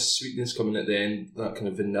that kind of sweetness coming at the end, that kind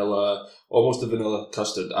of vanilla, almost a vanilla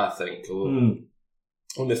custard, I think.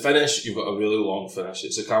 On the finish, you've got a really long finish.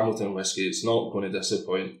 It's a Campbelltown whiskey. It's not going to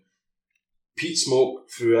disappoint. Peat smoke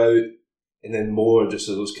throughout, and then more just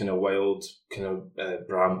of those kind of wild kind of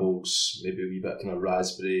brambles, maybe a wee bit kind of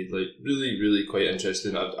raspberry. Like, really, really quite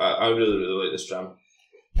interesting. I really, really like this dram.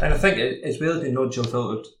 And I think it's well been non-chill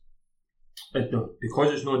filtered.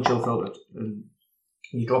 Because it's non-chill filtered, and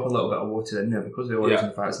you drop a little bit of water in there, because the oils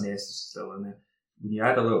and the fats and the esters are still in there. When you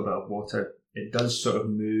add a little bit of water, it does sort of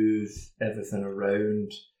move everything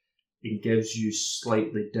around. It gives you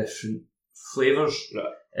slightly different flavours.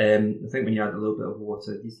 Right. I think when you add a little bit of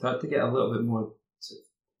water, you start to get a little bit more,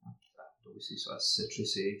 obviously, sort of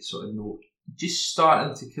citrusy sort of note. Just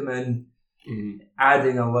starting to come in,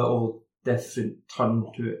 adding a little different turn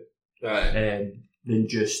to it, than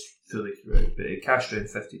just fully throughout. But at Cask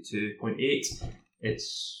Strength 52.8, it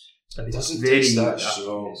doesn't taste that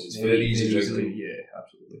strong. It's very easy drinking. Yeah,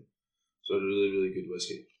 absolutely. So a really, really good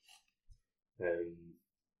whiskey.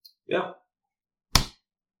 Yeah.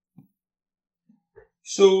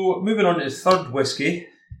 So moving on to the third whiskey,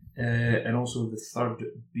 and also the third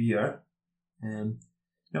beer.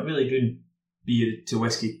 Not really doing beer to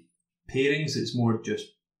whiskey pairings. It's more just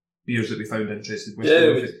beers that we found interesting.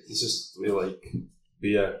 It's just we like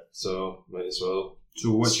beer, so might as well.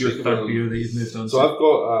 So what's your third beer that you've moved on to? So I've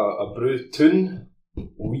got a Brew Tune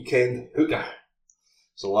Weekend Hooker.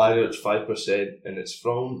 It's a lager, it's 5%, and it's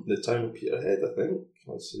from the town of Peterhead, I think.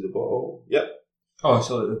 Let's see the bottle. Yep. Oh,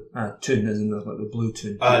 so the tune, isn't it? Like the blue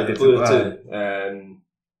tune. The blue tune.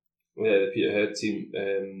 The Peterhead team.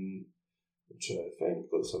 I'm trying to think.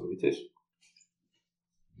 Let's have a wee taste.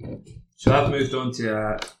 So I've moved on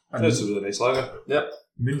to that's a really nice lager. Yep.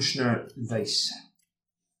 Münchner Weiss.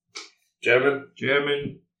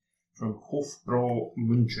 German from Hofbrau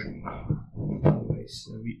München. Weiss,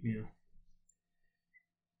 the wheat beer.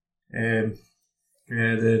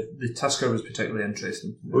 The Tusker was particularly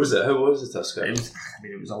interesting. What was it? How was the Tusker? It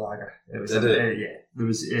was a lager. Did it? Yeah. There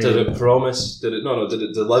was. Did it promise? Did it? No. Did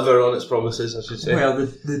it deliver on its promises? I should say. Well,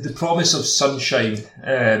 the promise of sunshine.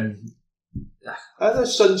 I had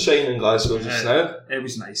sunshine in Glasgow just now. It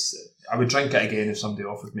was nice. I would drink it again if somebody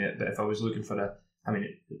offered me it. But if I was looking for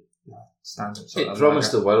standard sort of. It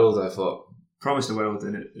promised lager. the world. I thought. Promised the world,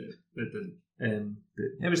 and it didn't.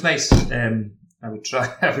 But it was nice. I would try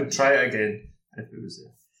it again if it was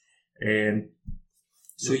there.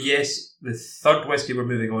 So yes, the third whiskey we're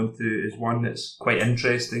moving on to is one that's quite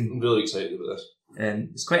interesting. I'm really excited about this.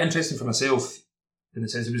 It's quite interesting for myself in the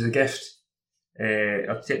sense it was a gift.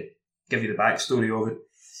 I'll give you the backstory of it.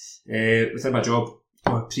 Within my job,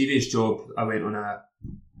 my previous job, I went on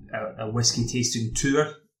a whiskey tasting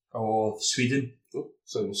tour of Sweden. Oh,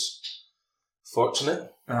 sounds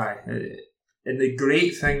fortunate. Aye. And the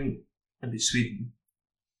great thing about Sweden,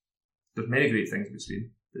 there's many great things about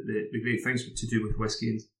Sweden, but the great things to do with whiskey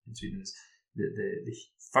in Sweden is the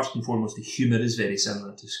first and foremost, the humour is very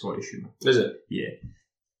similar to Scottish humour. Is it? Yeah.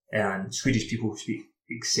 And Swedish people speak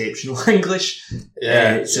exceptional English.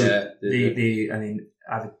 Yeah.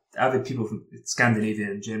 I've had people from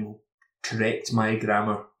Scandinavia in general correct my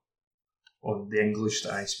grammar on the English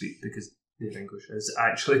that I speak because their English is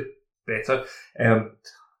actually better.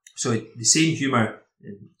 So the same humour,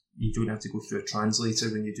 you don't have to go through a translator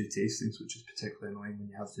when you do tastings, which is particularly annoying when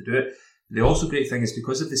you have to do it. The also great thing is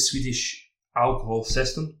because of the Swedish alcohol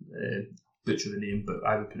system, butcher the name, but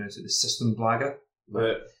I would pronounce it the Systembolaget.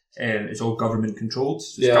 Right. It's all government controlled.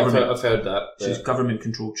 So I've heard that. So it's government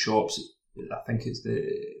controlled shops. I think it's the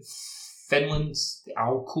Finland's the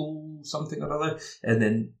Alko something or other, and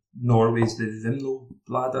then Norway's the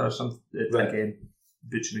Vimnobladet or something. Right. Again,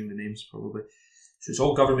 butchering the names probably. So it's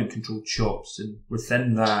all government controlled shops, and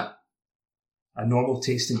within that, a normal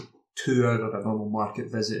tasting tour or a normal market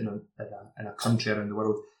visit in a country around the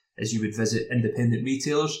world is you would visit independent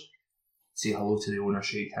retailers, say hello to the owner,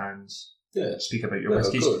 shake hands, speak about your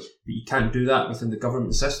whiskies, but you can't do that within the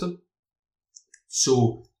government system.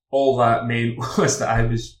 So all that meant was that I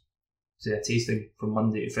was, say, a tasting from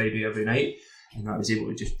Monday to Friday every night, and I was able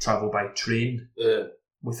to just travel by train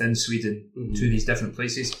within Sweden to these different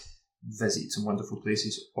places, visit some wonderful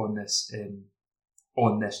places on this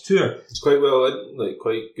tour. It's quite well,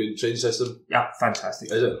 quite good train system. Yeah,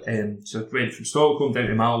 fantastic. Is it? So it went from Stockholm down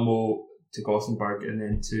to Malmo to Gothenburg, and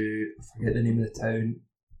then to, I forget the name of the town,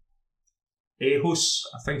 Aarhus,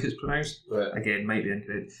 I think it's pronounced. Right. Again, might be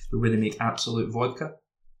incorrect, but where they make Absolute vodka.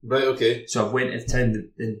 Right, okay. So I went to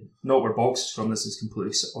town, and not where Box is from, this is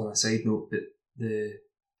completely on a side note, but they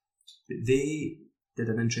did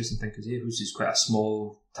an interesting thing, because Aarhus is quite a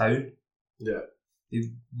small town. Yeah.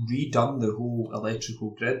 They've redone the whole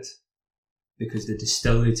electrical grid, because the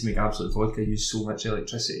distillery to make Absolute vodka used so much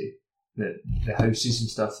electricity that the houses and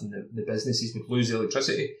stuff and the businesses would lose the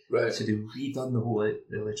electricity. Right. So they've redone the whole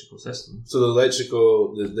the electrical system. So the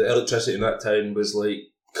electricity in that town was like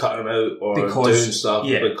cutting out or doing stuff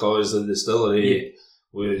because the distillery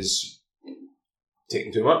was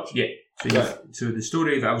taking too much. Yeah. So the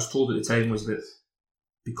story that I was told at the time was that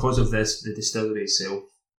because of this, the distillery itself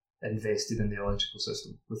invested in the electrical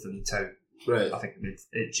system within the town. Right. I think it made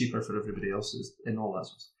it cheaper for everybody else and all that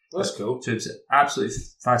sort of stuff. That's cool. So it's an absolutely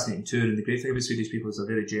fascinating tour, and the great thing about Swedish people is they're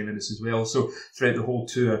very generous as well. So throughout the whole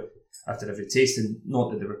tour, after every tasting,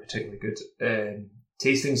 not that they were particularly good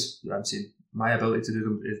tastings, I'm saying my ability to do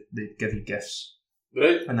them is they give you gifts.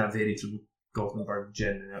 Right. And that varied from Gothenburg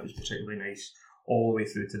gin, and that was particularly nice, all the way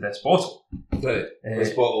through to this bottle. Right. This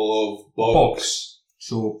bottle of Box.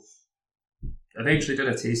 So eventually did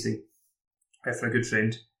a tasting with a good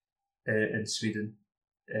friend in Sweden,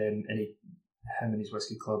 and him and his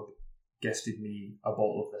whiskey club gifted me a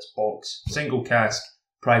bottle of this Box, single cask,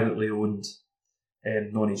 privately owned,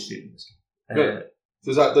 non-aged straight whiskey. Right.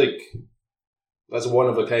 So is that that's one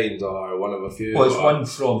of a kind or one of a few? Well, it's one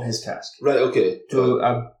from his cask. Right, okay. So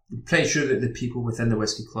I'm pretty sure that the people within the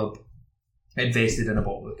whiskey club invested in a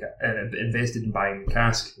bottle, invested in buying the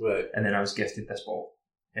cask, right, and then I was gifted this bottle.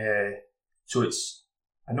 So it's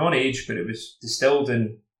a non-age, but it was distilled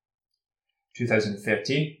in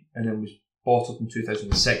 2013 and then was bottled in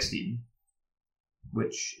 2016,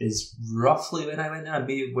 which is roughly when I went there. I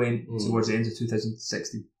may have went towards the end of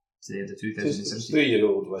 2016 to the end of 2017. It's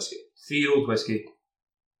 3-year-old whiskey. 3-year-old whiskey,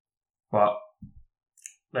 but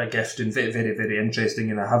a gift and very, very, very interesting,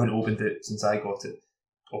 and I haven't opened it since I got it,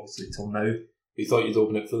 obviously, till now. You thought you'd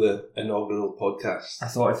open it for the inaugural podcast? I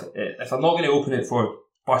thought if I'm not going to open it for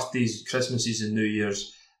birthdays, Christmases and New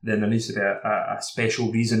Year's, then there needs to be a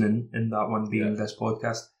special reason in that one being this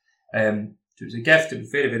podcast. So it was a gift. It was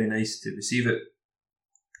very, very nice to receive it.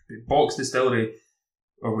 Box Distillery,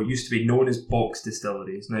 or what used to be known as Box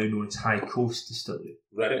Distillery, is now known as High Coast Distillery.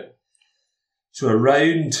 Right. So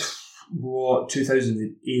around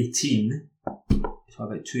 2018, so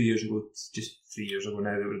about 2 years ago, just 3 years ago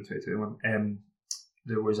now that we're in 2021,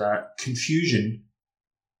 there was a confusion,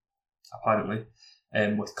 apparently,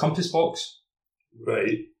 with Compass Box.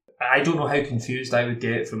 Right. I don't know how confused I would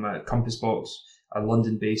get from a Compass Box, a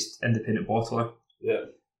London-based independent bottler. Yeah.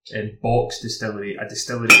 Box Distillery, a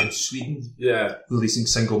distillery in Sweden, releasing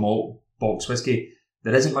single malt box whiskey.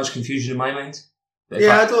 There isn't much confusion in my mind.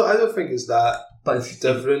 I don't think it's that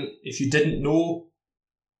different. If you didn't know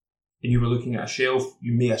and you were looking at a shelf,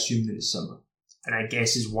 you may assume that it's similar. And I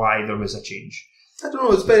guess is why there was a change. I don't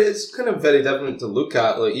know, it's kind of very different to look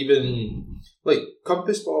at. Like, even, like,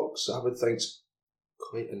 Compass Box, I would think is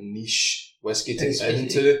quite a niche whiskey to get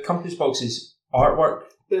into. Compass Box's artwork,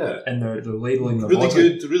 and their labelling,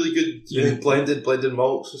 really good blended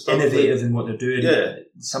malts and stuff. Innovative in what they're doing. Yeah.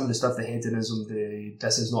 Some of the stuff they had in is on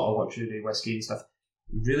this is not a luxury whiskey and stuff.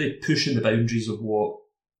 Really pushing the boundaries of what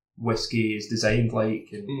whiskey is designed like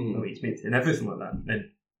and the way it's made and everything like that. And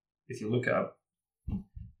if you look at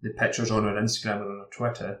the pictures on our Instagram and on our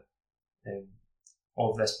Twitter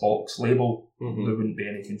of this box label, there wouldn't be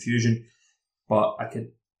any confusion. But I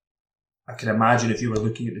could imagine if you were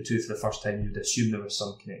looking at the two for the first time, you'd assume there was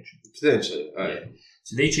some connection. Potentially,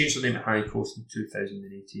 So they changed their name to High Coast in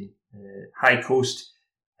 2018. High Coast,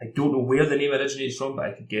 I don't know where the name originates from, but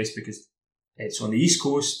I could guess because it's on the east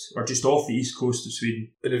coast, or just off the east coast of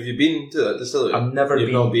Sweden. And have you been to that distillery? I've never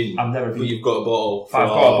been. I've never been. But you've got a bottle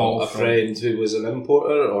from a friend who was an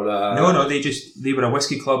importer, or a... No, they were a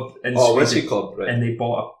whiskey club in Sweden. Oh, a whiskey club, right. And they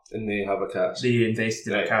bought and they have a cask. They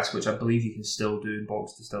invested in a cask, which I believe you can still do in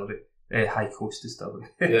Box Distillery. High Coast Distillery.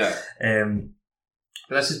 Yeah.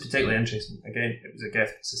 But this is particularly interesting. Again, it was a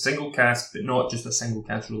gift. It's a single cask, but not just a single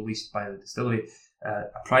cask released by the distillery. A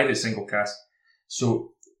private single cask.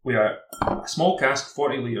 So we are a small cask,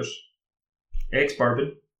 40 litres,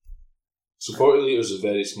 ex-bourbon. So 40 litres is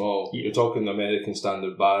very small. Yeah. You're talking the American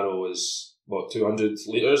standard barrel is, 200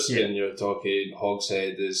 litres? Yeah. And you're talking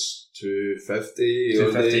hogshead is 250?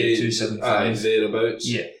 275. Thereabouts.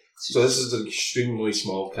 Yeah. So this is an extremely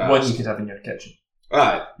small cask. One you could have in your kitchen.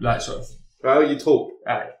 Aye. That sort of thing. Well, you'd hope.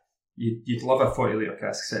 Aye. You'd love a 40 litre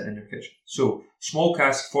cask sitting in your kitchen. So, small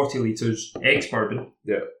cask, 40 litres, ex-bourbon.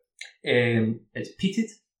 Yeah. It's peated.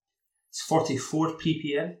 It's 44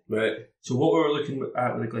 ppm. Right. So what we were looking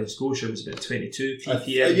at with the Glen Scotia was about 22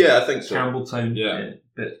 ppm. I think so. Campbelltown. Yeah.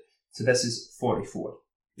 So this is 44.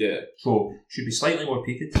 Yeah. So should be slightly more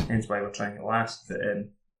peated, hence why we're trying it last. But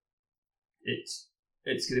it's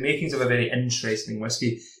got the makings of a very interesting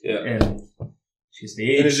whiskey. Yeah. Because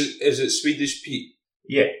the age. And is it Swedish peat?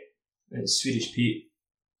 Yeah. It's Swedish peat.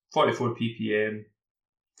 44 ppm.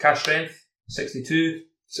 Cask strength, 62.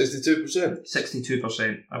 62%?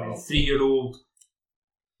 62%. I mean, 3-year-old,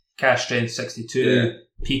 cask strength 62,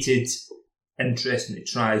 peated, interesting to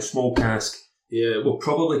try, small cask. Yeah. Will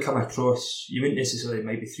probably come across, you wouldn't necessarily, it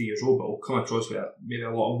might be 3 years old, but will come across with maybe a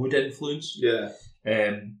lot of wood influence. Yeah.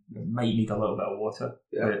 It might need a little bit of water.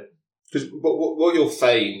 Yeah. Because what you'll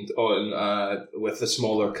find on with the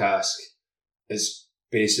smaller cask is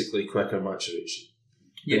basically quicker maturation.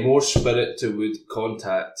 Yeah. The more spirit to wood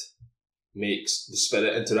contact makes the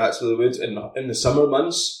spirit interacts with the wood. In the summer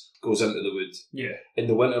months, goes into the wood. Yeah. In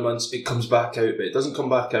the winter months, it comes back out, but it doesn't come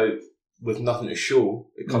back out with nothing to show.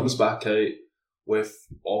 It comes back out with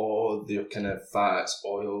all their kind of fats,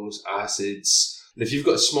 oils, acids. And if you've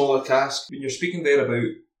got a smaller cask... When you're speaking there about,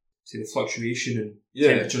 say, the fluctuation in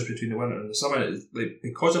temperatures between the winter and the summer, like,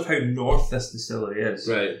 because of how north this distillery is,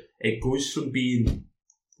 right, it goes from being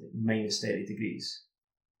minus 30 degrees.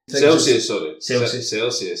 Celsius, sorry.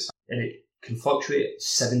 Celsius. And it can fluctuate at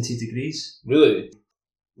 70 degrees. Really?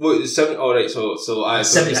 Well, 7, alright, so if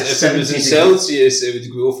it was in Celsius, it would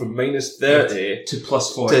go from minus 30 to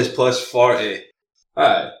plus 40. To plus 40.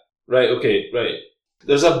 Aye. Right, okay, right.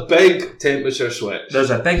 There's a big temperature switch. So when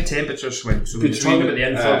you're talking about the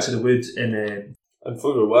influx of the wood in... and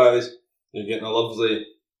flavour-wise, you're getting a lovely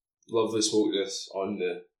smokiness on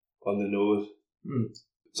the nose. Mm.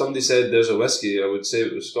 Somebody said there's a whiskey, I would say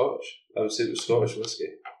it was Scottish. I would say it was Scottish whiskey.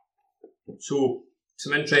 So,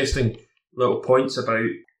 some interesting little points about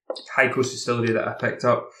High Coast Distillery that I picked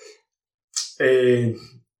up.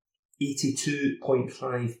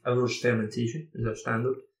 82.5 hours fermentation is their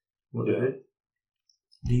standard. What they do.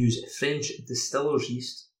 They use French distiller's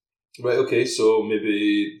yeast. Right, okay, so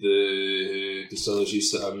maybe the distiller's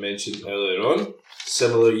yeast that I mentioned earlier on,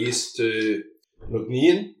 similar yeast to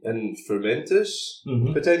Macnean and Fermentus,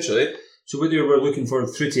 potentially. So whether you were looking for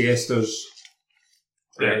fruity esters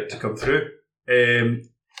to come through, they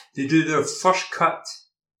do their first cut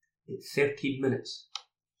in 13 minutes.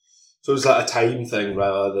 So is that a time thing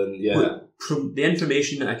rather than, From the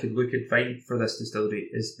information that I could look and find for this distillery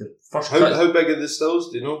is the first cut. How big are the stills,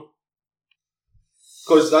 do you know?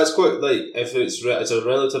 Because that's quite, like, if it's a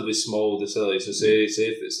relatively small distillery, so say if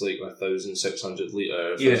it's like 1,600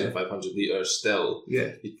 litre, 1,500 litre still,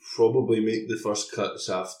 you'd probably make the first cuts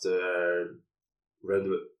after around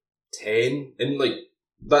about 10, and like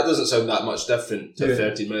that doesn't sound that much different to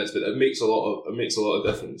 13 minutes, but it makes a lot of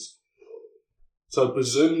difference. So I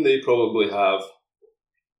presume they probably have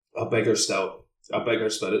a bigger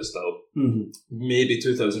spirit still, maybe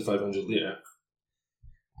 2,500 litre.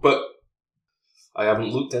 But I haven't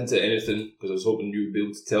looked into anything because I was hoping you would be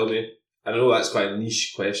able to tell me. I know that's quite a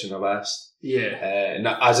niche question I've asked. Yeah. And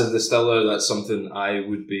as a distiller, that's something I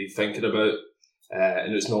would be thinking about.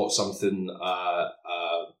 And it's not something a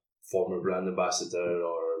former brand ambassador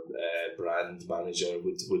or brand manager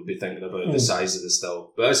would be thinking about, the size of the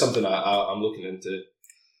still. But that's something I'm looking into.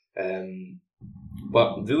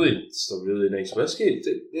 But really, it's a really nice whiskey.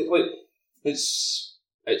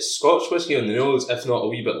 It's Scotch whiskey on the nose, if not a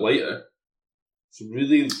wee bit lighter. It's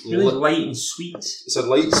really light and sweet. It's a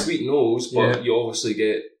light, sweet nose, but you obviously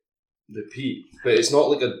get the peat. But it's not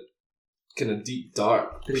like a kind of deep,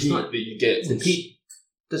 dark peat that you get. The peat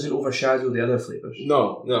doesn't overshadow the other flavours.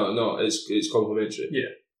 No. It's complementary. Yeah.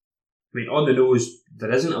 I mean, on the nose,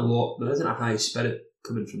 there isn't a high spirit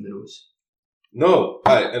coming from the nose. No,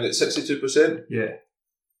 and it's 62%. Yeah.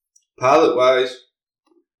 Palate-wise,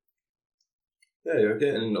 yeah, you're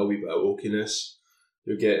getting a wee bit of oakiness.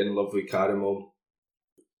 You're getting lovely caramel.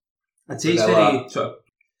 I'd say it's very sort of.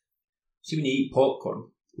 See, when you eat popcorn,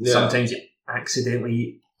 sometimes you accidentally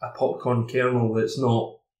eat a popcorn kernel that's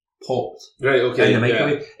not popped in the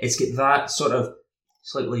microwave. Yeah. It's got that sort of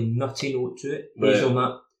slightly nutty note to it.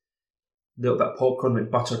 Hazelnut, little bit of popcorn, like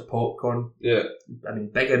buttered popcorn. Yeah. I mean,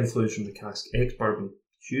 big influence from the cask egg bourbon.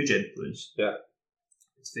 Huge influence. Yeah.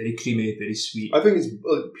 It's very creamy, very sweet. I think it's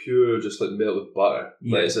like pure, just like melted butter.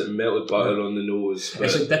 Yeah. Like it's like melted butter on the nose.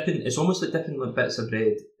 It's like dipping. It's almost like dipping like bits of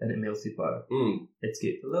bread in it melted butter. Mm. It's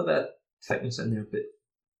got a little bit of thickness in there, but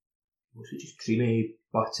mostly just creamy,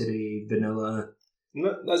 buttery, vanilla.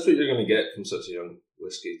 That's what you're going to get from such a young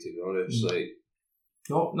whiskey, to be honest. Like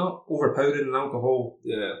not overpowering in alcohol.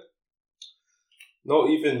 Yeah.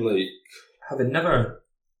 Not even like having never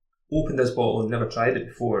opened this bottle and never tried it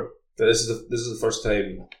before. But this is the first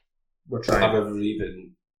time we're trying. I've ever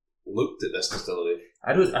even looked at this distillery.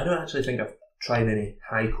 I don't actually think I've tried any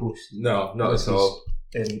high coast. No, not at all.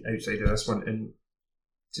 Outside of this one, and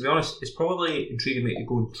to be honest, it's probably intriguing me to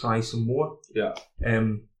go and try some more. Yeah.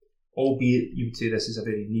 Albeit you would say this is a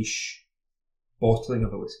very niche bottling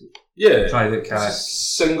of a whiskey. Yeah. Private cask.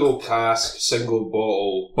 Single cask, single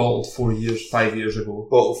bottle. Bottled 5 years ago.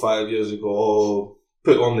 Bottled 5 years ago.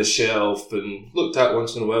 Put on the shelf and looked at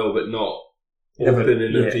once in a while, but not open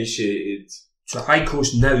and appreciated. So High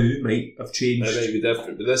Coast now might have changed. It might be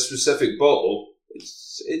different, but this specific bottle,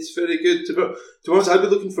 it's very good. To be honest, I'd be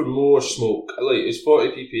looking for more smoke. Like it's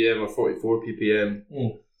 40 ppm or 44 ppm.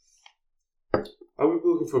 I would be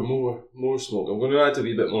looking for more smoke. I'm going to add a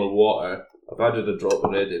wee bit more water. I've added a drop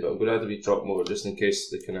already, but I'm going to add a wee drop more just in case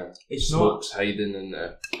the kind of smoke's hiding in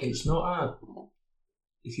there. It's not a.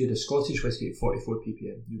 If you had a Scottish whiskey at 44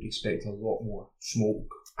 ppm, you'd expect a lot more smoke.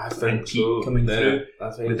 I think so. Coming through.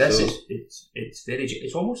 I think but this it's very.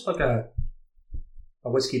 It's almost like a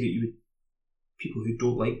whiskey that you would. People who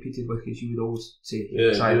don't like peated whiskies, you would always say,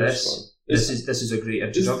 try this. This is a great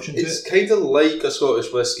introduction to it. It's kind of like a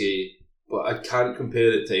Scottish whiskey, but I can't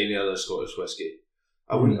compare it to any other Scottish whiskey.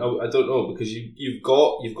 I don't know, because you've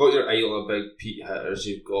got your Islay big peat hitters.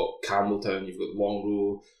 You've got Campbelltown. You've got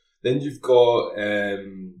Longrow. Then you've got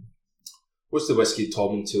what's the whiskey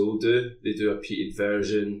Tom and Toole do? They do a peated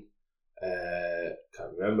version.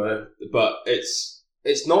 Can't remember, but it's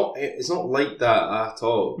not like that at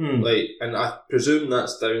all. Like, and I presume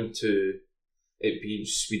that's down to it being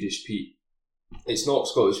Swedish peat. It's not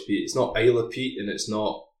Scottish peat. It's not Islay peat, and it's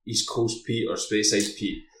not East Coast peat or Speyside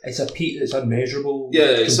peat. It's a peat that's unmeasurable.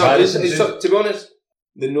 Yeah, it's to be honest,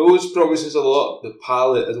 the nose promises a lot. The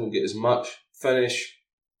palate, I don't get as much finish.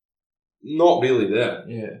 Not really there.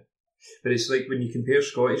 Yeah. But it's like when you compare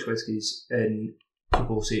Scottish whiskies and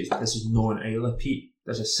people say this is non-Islay peat,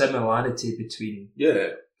 there's a similarity between... Yeah.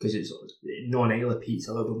 Because it's non-Islay peat's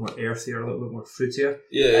a little bit more earthier, a little bit more fruitier.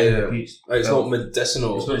 Yeah. It's not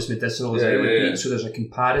medicinal. It's not as medicinal as Islay peat, so there's a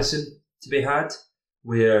comparison to be had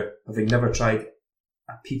where, having never tried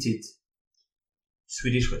a peated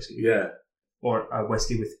Swedish whiskey, or a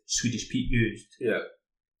whiskey with Swedish peat used,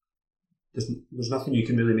 there's nothing you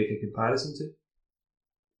can really make a comparison to.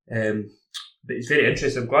 But it's very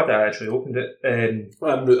interesting. I'm glad that I actually opened it.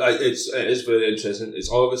 It is very interesting. It's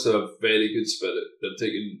obviously a very good spirit. They're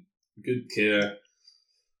taking good care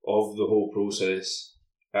of the whole process,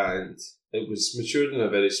 and it was matured in a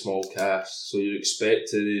very small cask, so you're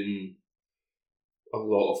expecting a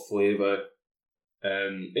lot of flavour.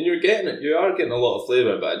 And you are getting a lot of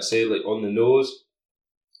flavour, but I'd say like on the nose,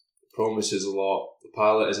 promises a lot. The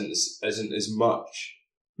palate isn't as much,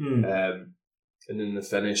 and then the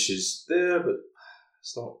finish is there, but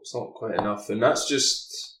it's not quite enough. And that's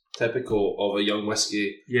just typical of a young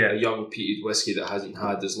whiskey, a young peated whiskey that hasn't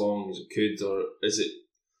had as long as it could or as it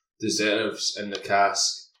deserves in the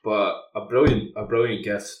cask. But a brilliant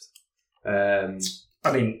gift. I'm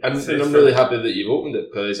really happy that you've opened it,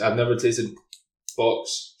 because I've never tasted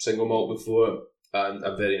box single malt before, and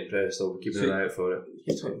I'm very impressed. I'll be keeping an eye out for it.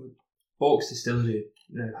 Box Distillery,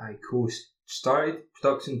 now High Coast, started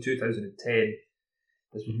production in 2010. It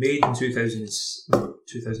was made in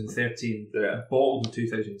 2013, bottled in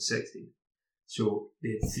 2016. So they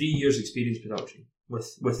had 3 years experience production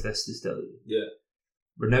with this distillery. Yeah.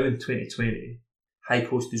 We're now in 2020. High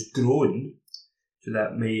Coast has grown, so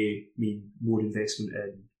that may mean more investment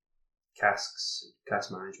in casks,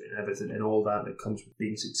 cask management and everything, and all that comes with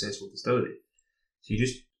being a successful distillery. So you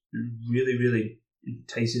just really, really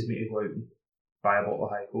entices me to go out and buy a bottle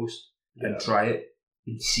of High Coast and try it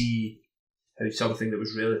and see how something that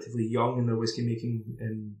was relatively young in their whiskey making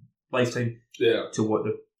lifetime to what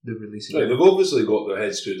they're releasing. Right, they've obviously got their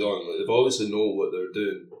heads screwed on. Like, they've obviously know what they're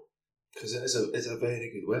doing, because it's a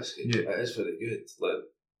very good whiskey. Yeah. It is very good. Like,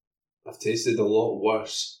 I've tasted a lot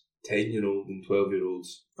worse 10-year-old and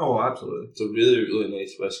 12-year-olds. Oh, absolutely. It's a really, really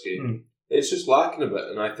nice whiskey. It's just lacking a bit,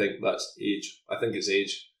 and I think that's age. I think it's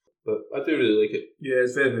age. But I do really like it. Yeah,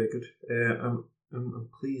 it's very, very good. I'm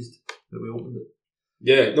pleased that we opened it.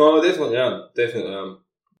 Yeah, no, I definitely am.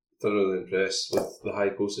 Thoroughly impressed with the High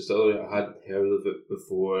Coast Distillery. I hadn't heard of it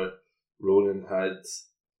before. Ronan had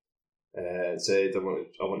said, I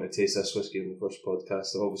want to taste this whiskey in the first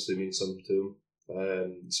podcast. It obviously means something to him.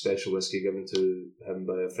 Special whiskey given to him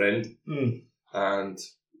by a friend. And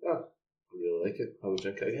I really like it. I would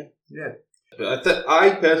drink it again. Yeah. But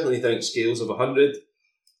I personally think scales of 100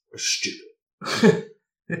 are stupid.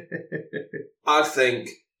 I think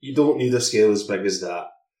you don't need a scale as big as that.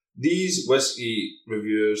 These whiskey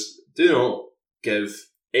reviewers do not give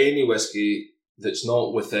any whiskey that's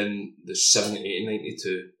not within the 70, 80,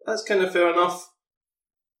 92. That's kind of fair enough.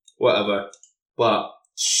 Whatever. But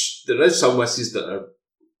there is some whiskies that are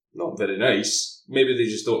not very nice. Maybe they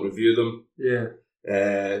just don't review them. Yeah.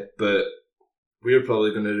 But we're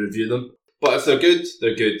probably going to review them. But if they're good,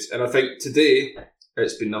 they're good. And I think today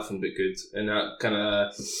it's been nothing but good. And that kind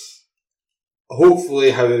of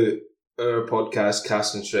hopefully how our podcast,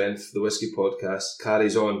 Cask and Strength, the whiskey podcast,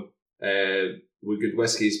 carries on with good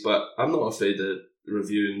whiskies. But I'm not afraid of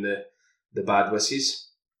reviewing the bad whiskies.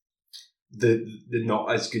 The not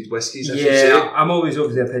as good whiskies, I should say. I'm always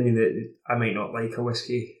of the opinion that I might not like a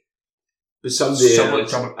whiskey. But somebody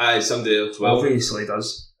else will. Obviously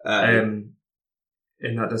does.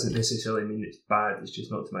 And that doesn't necessarily mean it's bad, it's just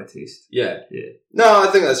not to my taste. Yeah. No, I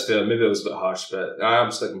think that's fair. Maybe I was a bit harsh, but I'm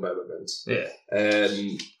sticking by my guns. Yeah.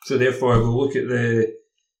 So therefore we'll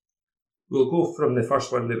go from the first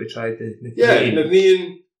one that we tried, the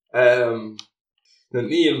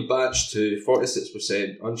Nignian batch 2,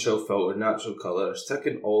 46%, unchilled filter, natural colours,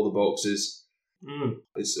 ticking all the boxes.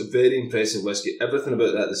 It's a very impressive whiskey. Everything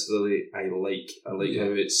about that distillery I like. I like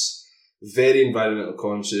how it's very environmental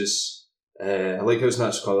conscious. I like how it's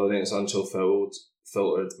natural colour. I think it's unchilled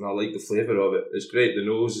filtered, and I like the flavour of it. It's great. The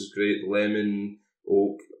nose is great. Lemon,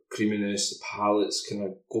 oak, creaminess. The palate's kind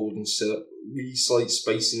of golden syrup, wee slight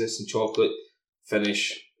spiciness and chocolate.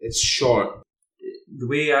 Finish. It's short. The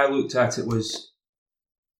way I looked at it was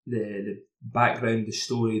the background, the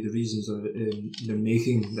story, the reasons they're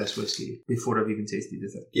making this whiskey before I've even tasted the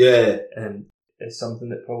thing. Yeah. It's something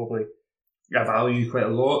that probably I value quite a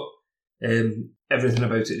lot. Everything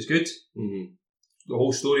about it is good. Mm-hmm. The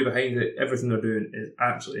whole story behind it, everything they're doing is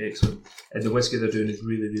absolutely excellent. And the whiskey they're doing is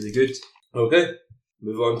really, really good. Okay.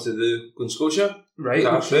 Move on to the Glen Scotia. Right.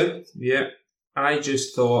 Okay. Yeah. I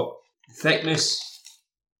just thought thickness,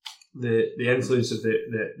 the influence of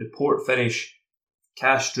the port finish,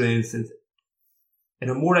 cask strength, and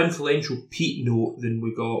a more influential peat note than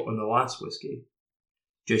we got on the last whiskey,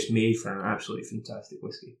 just made for an absolutely fantastic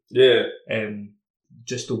whiskey. Yeah.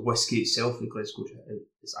 Just the whiskey itself, the Glen Scotia,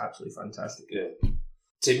 is absolutely fantastic. Yeah.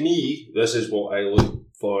 To me, this is what I look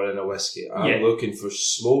for in a whiskey. I'm looking for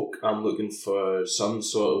smoke. I'm looking for some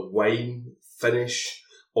sort of wine finish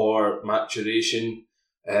or maturation.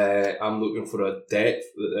 I'm looking for a depth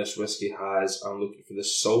that this whiskey has. I'm looking for the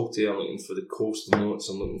salty. I'm looking for the coastal notes.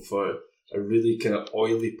 I'm looking for a really kind of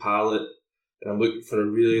oily palate. And I'm looking for a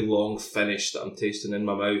really long finish that I'm tasting in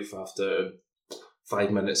my mouth after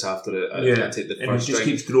 5 minutes after I take the first drink. And it just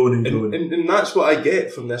keeps growing and growing. And that's what I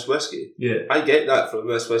get from this whiskey. Yeah. I get that from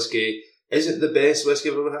this whiskey. Is it the best whiskey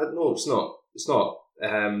I've ever had? No, it's not. It's not.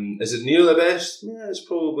 Is it near the best? Yeah, it's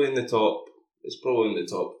probably in the top. It's probably in the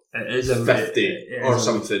top. It is a 50 or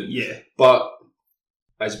something. Yeah. But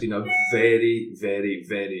it's been a very, very,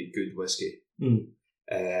 very good whiskey.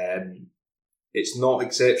 It's not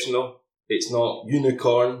exceptional. It's not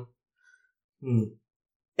unicorn.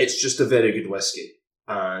 It's just a very good whiskey.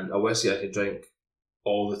 And a whiskey I could drink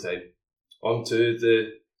all the time. On to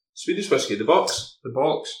the Swedish whiskey, the box. The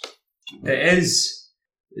box. It is.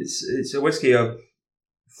 It's a whiskey I'm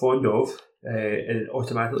fond of. And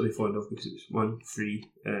automatically fond of because it was one free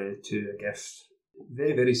to a gift.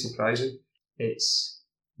 Very, very surprising. It's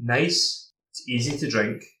nice. It's easy to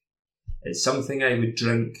drink. It's something I would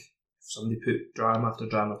drink if somebody put dram after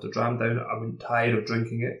dram after dram down. I wouldn't tire of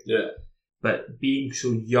drinking it. Yeah. But being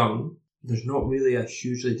so young, there's not really a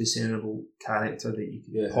hugely discernible character that you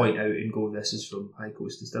can point out and go, this is from High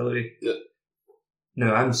Coast Distillery. Yeah.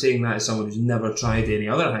 Now, I'm saying that as someone who's never tried any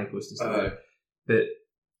other High Coast Distillery. But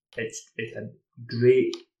it's a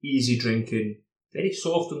great, easy drinking, very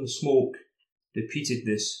soft on the smoke, the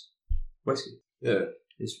peatedness whiskey. Yeah.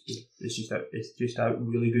 It's just a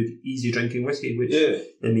really good, easy drinking whiskey, which,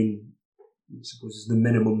 I mean, I suppose is the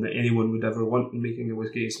minimum that anyone would ever want in making a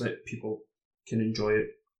whiskey, is that people can enjoy it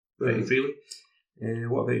pretty freely.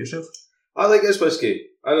 What about yourself? I like this whiskey,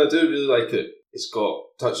 and I do really like it. It's got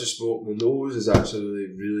a touch of smoke. The nose is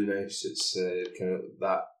actually really nice. It's kind of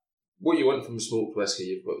that, what you want from a smoked whiskey.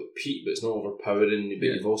 You've got the peat, but it's not overpowering, but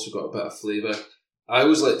you've also got a bit of flavour. I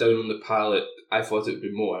was let down on the palate. I thought it would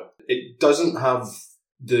be more. It doesn't have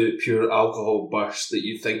the pure alcohol burst that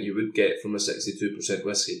you think you would get from a 62%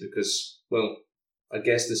 whiskey because, well, I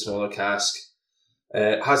guess the smaller cask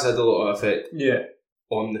has had a lot of effect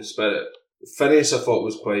on the spirit. The finish I thought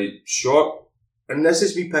was quite short, and this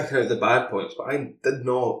is me picking out the bad points, but I did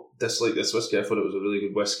not dislike this whiskey. I thought it was a really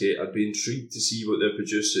good whiskey. I'd be intrigued to see what they're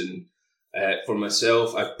producing. For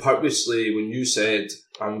myself, I purposely, when you said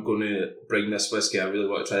I'm going to bring this whiskey, I really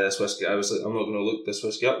want to try this whiskey, I was like, I'm not going to look this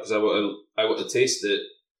whiskey up because I want to taste it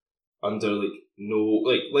under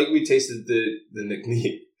like we tasted the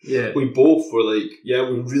Nickney. Yeah, we both were like, yeah,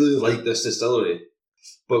 we really like this distillery,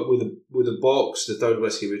 but with the box, the third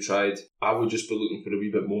whiskey we tried, I would just be looking for a wee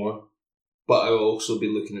bit more, but I will also be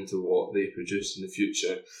looking into what they produce in the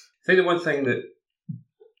future. I think the one thing that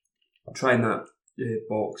trying that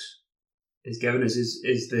box is given us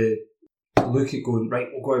is the look at going, right,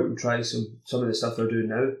 we'll go out and try some of the stuff they're doing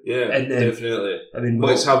now. Yeah, and then, definitely. I mean,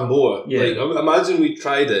 let's have more. Yeah. Like, imagine we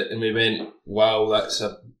tried it and we went, wow, that's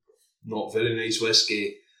a not very nice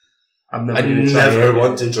whiskey. I never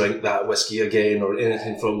want to drink that whiskey again or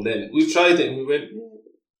anything from them. We've tried it and we went,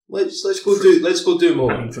 let's go do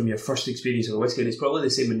more. I mean, from your first experience of a whiskey, and it's probably the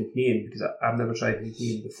same with Nickney because I've never tried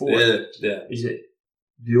Nickney before. Yeah. Is that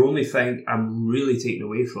the only thing I'm really taking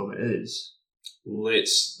away from it is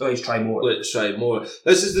let's try more. Let's try more.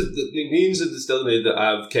 This is the Nickney's a distillery that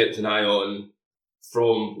I've kept an eye on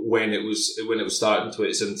from when it was started in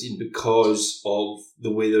 2017 because of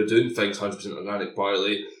the way they're doing things. 100% organic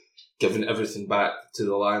barley, giving everything back to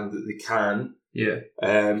the land that they can. Yeah.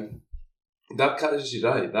 That catches you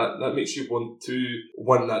right. That makes you want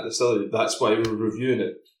that distillery. That's why we're reviewing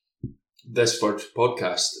it this first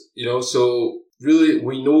podcast. So really,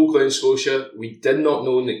 we know Glen Scotia. We did not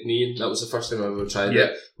know Nickney. That was the first time I ever tried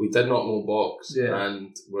it. We did not know Box.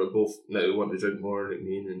 And we're both now want to drink more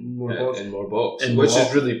Nickney and more Box, which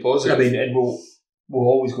is really positive. I mean, and we'll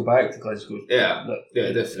always go back to Glen Scotia. Yeah,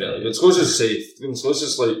 definitely. But Scotia's safe.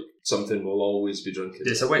 Scotia's like something we'll always be drinking.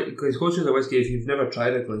 Glen Scotia's a whiskey. If you've never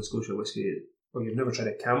tried a Glen Scotia whiskey, or you've never tried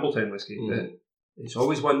a Campbelltown whiskey, then it's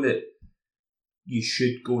always one that you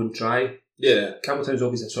should go and try. Yeah. Campbelltown's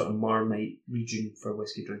always a sort of Marmite region for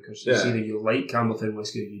whiskey drinkers. It's either you like Campbelltown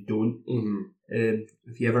whiskey or you don't. Mm-hmm.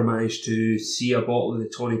 If you ever manage to see a bottle of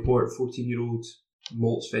the Tawny Port 14-year-old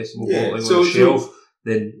Malts Festival bottling on a shelf,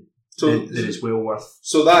 then it's well worth.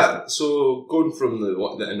 So going from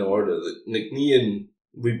in order, the Nickney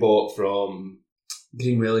we bought from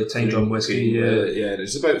Greenwelly Tyne Drum whiskey. And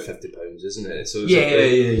it's about £50, isn't it? So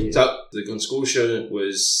the Glen Scotia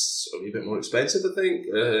was a wee bit more expensive, I think.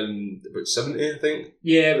 About 70, I think.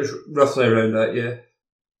 Yeah, it was roughly around that. Yeah,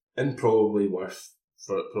 and probably worth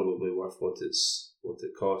what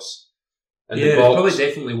it costs. And the box, probably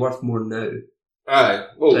definitely worth more now. Aye,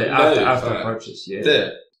 well, after purchase, it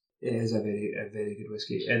is a very good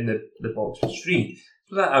whiskey, and the box was free,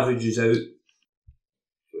 so that averages out.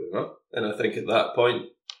 And I think at that point,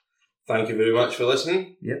 thank you very much for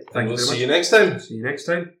listening. Yep, thank you very much. See you next time. See you next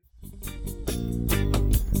time.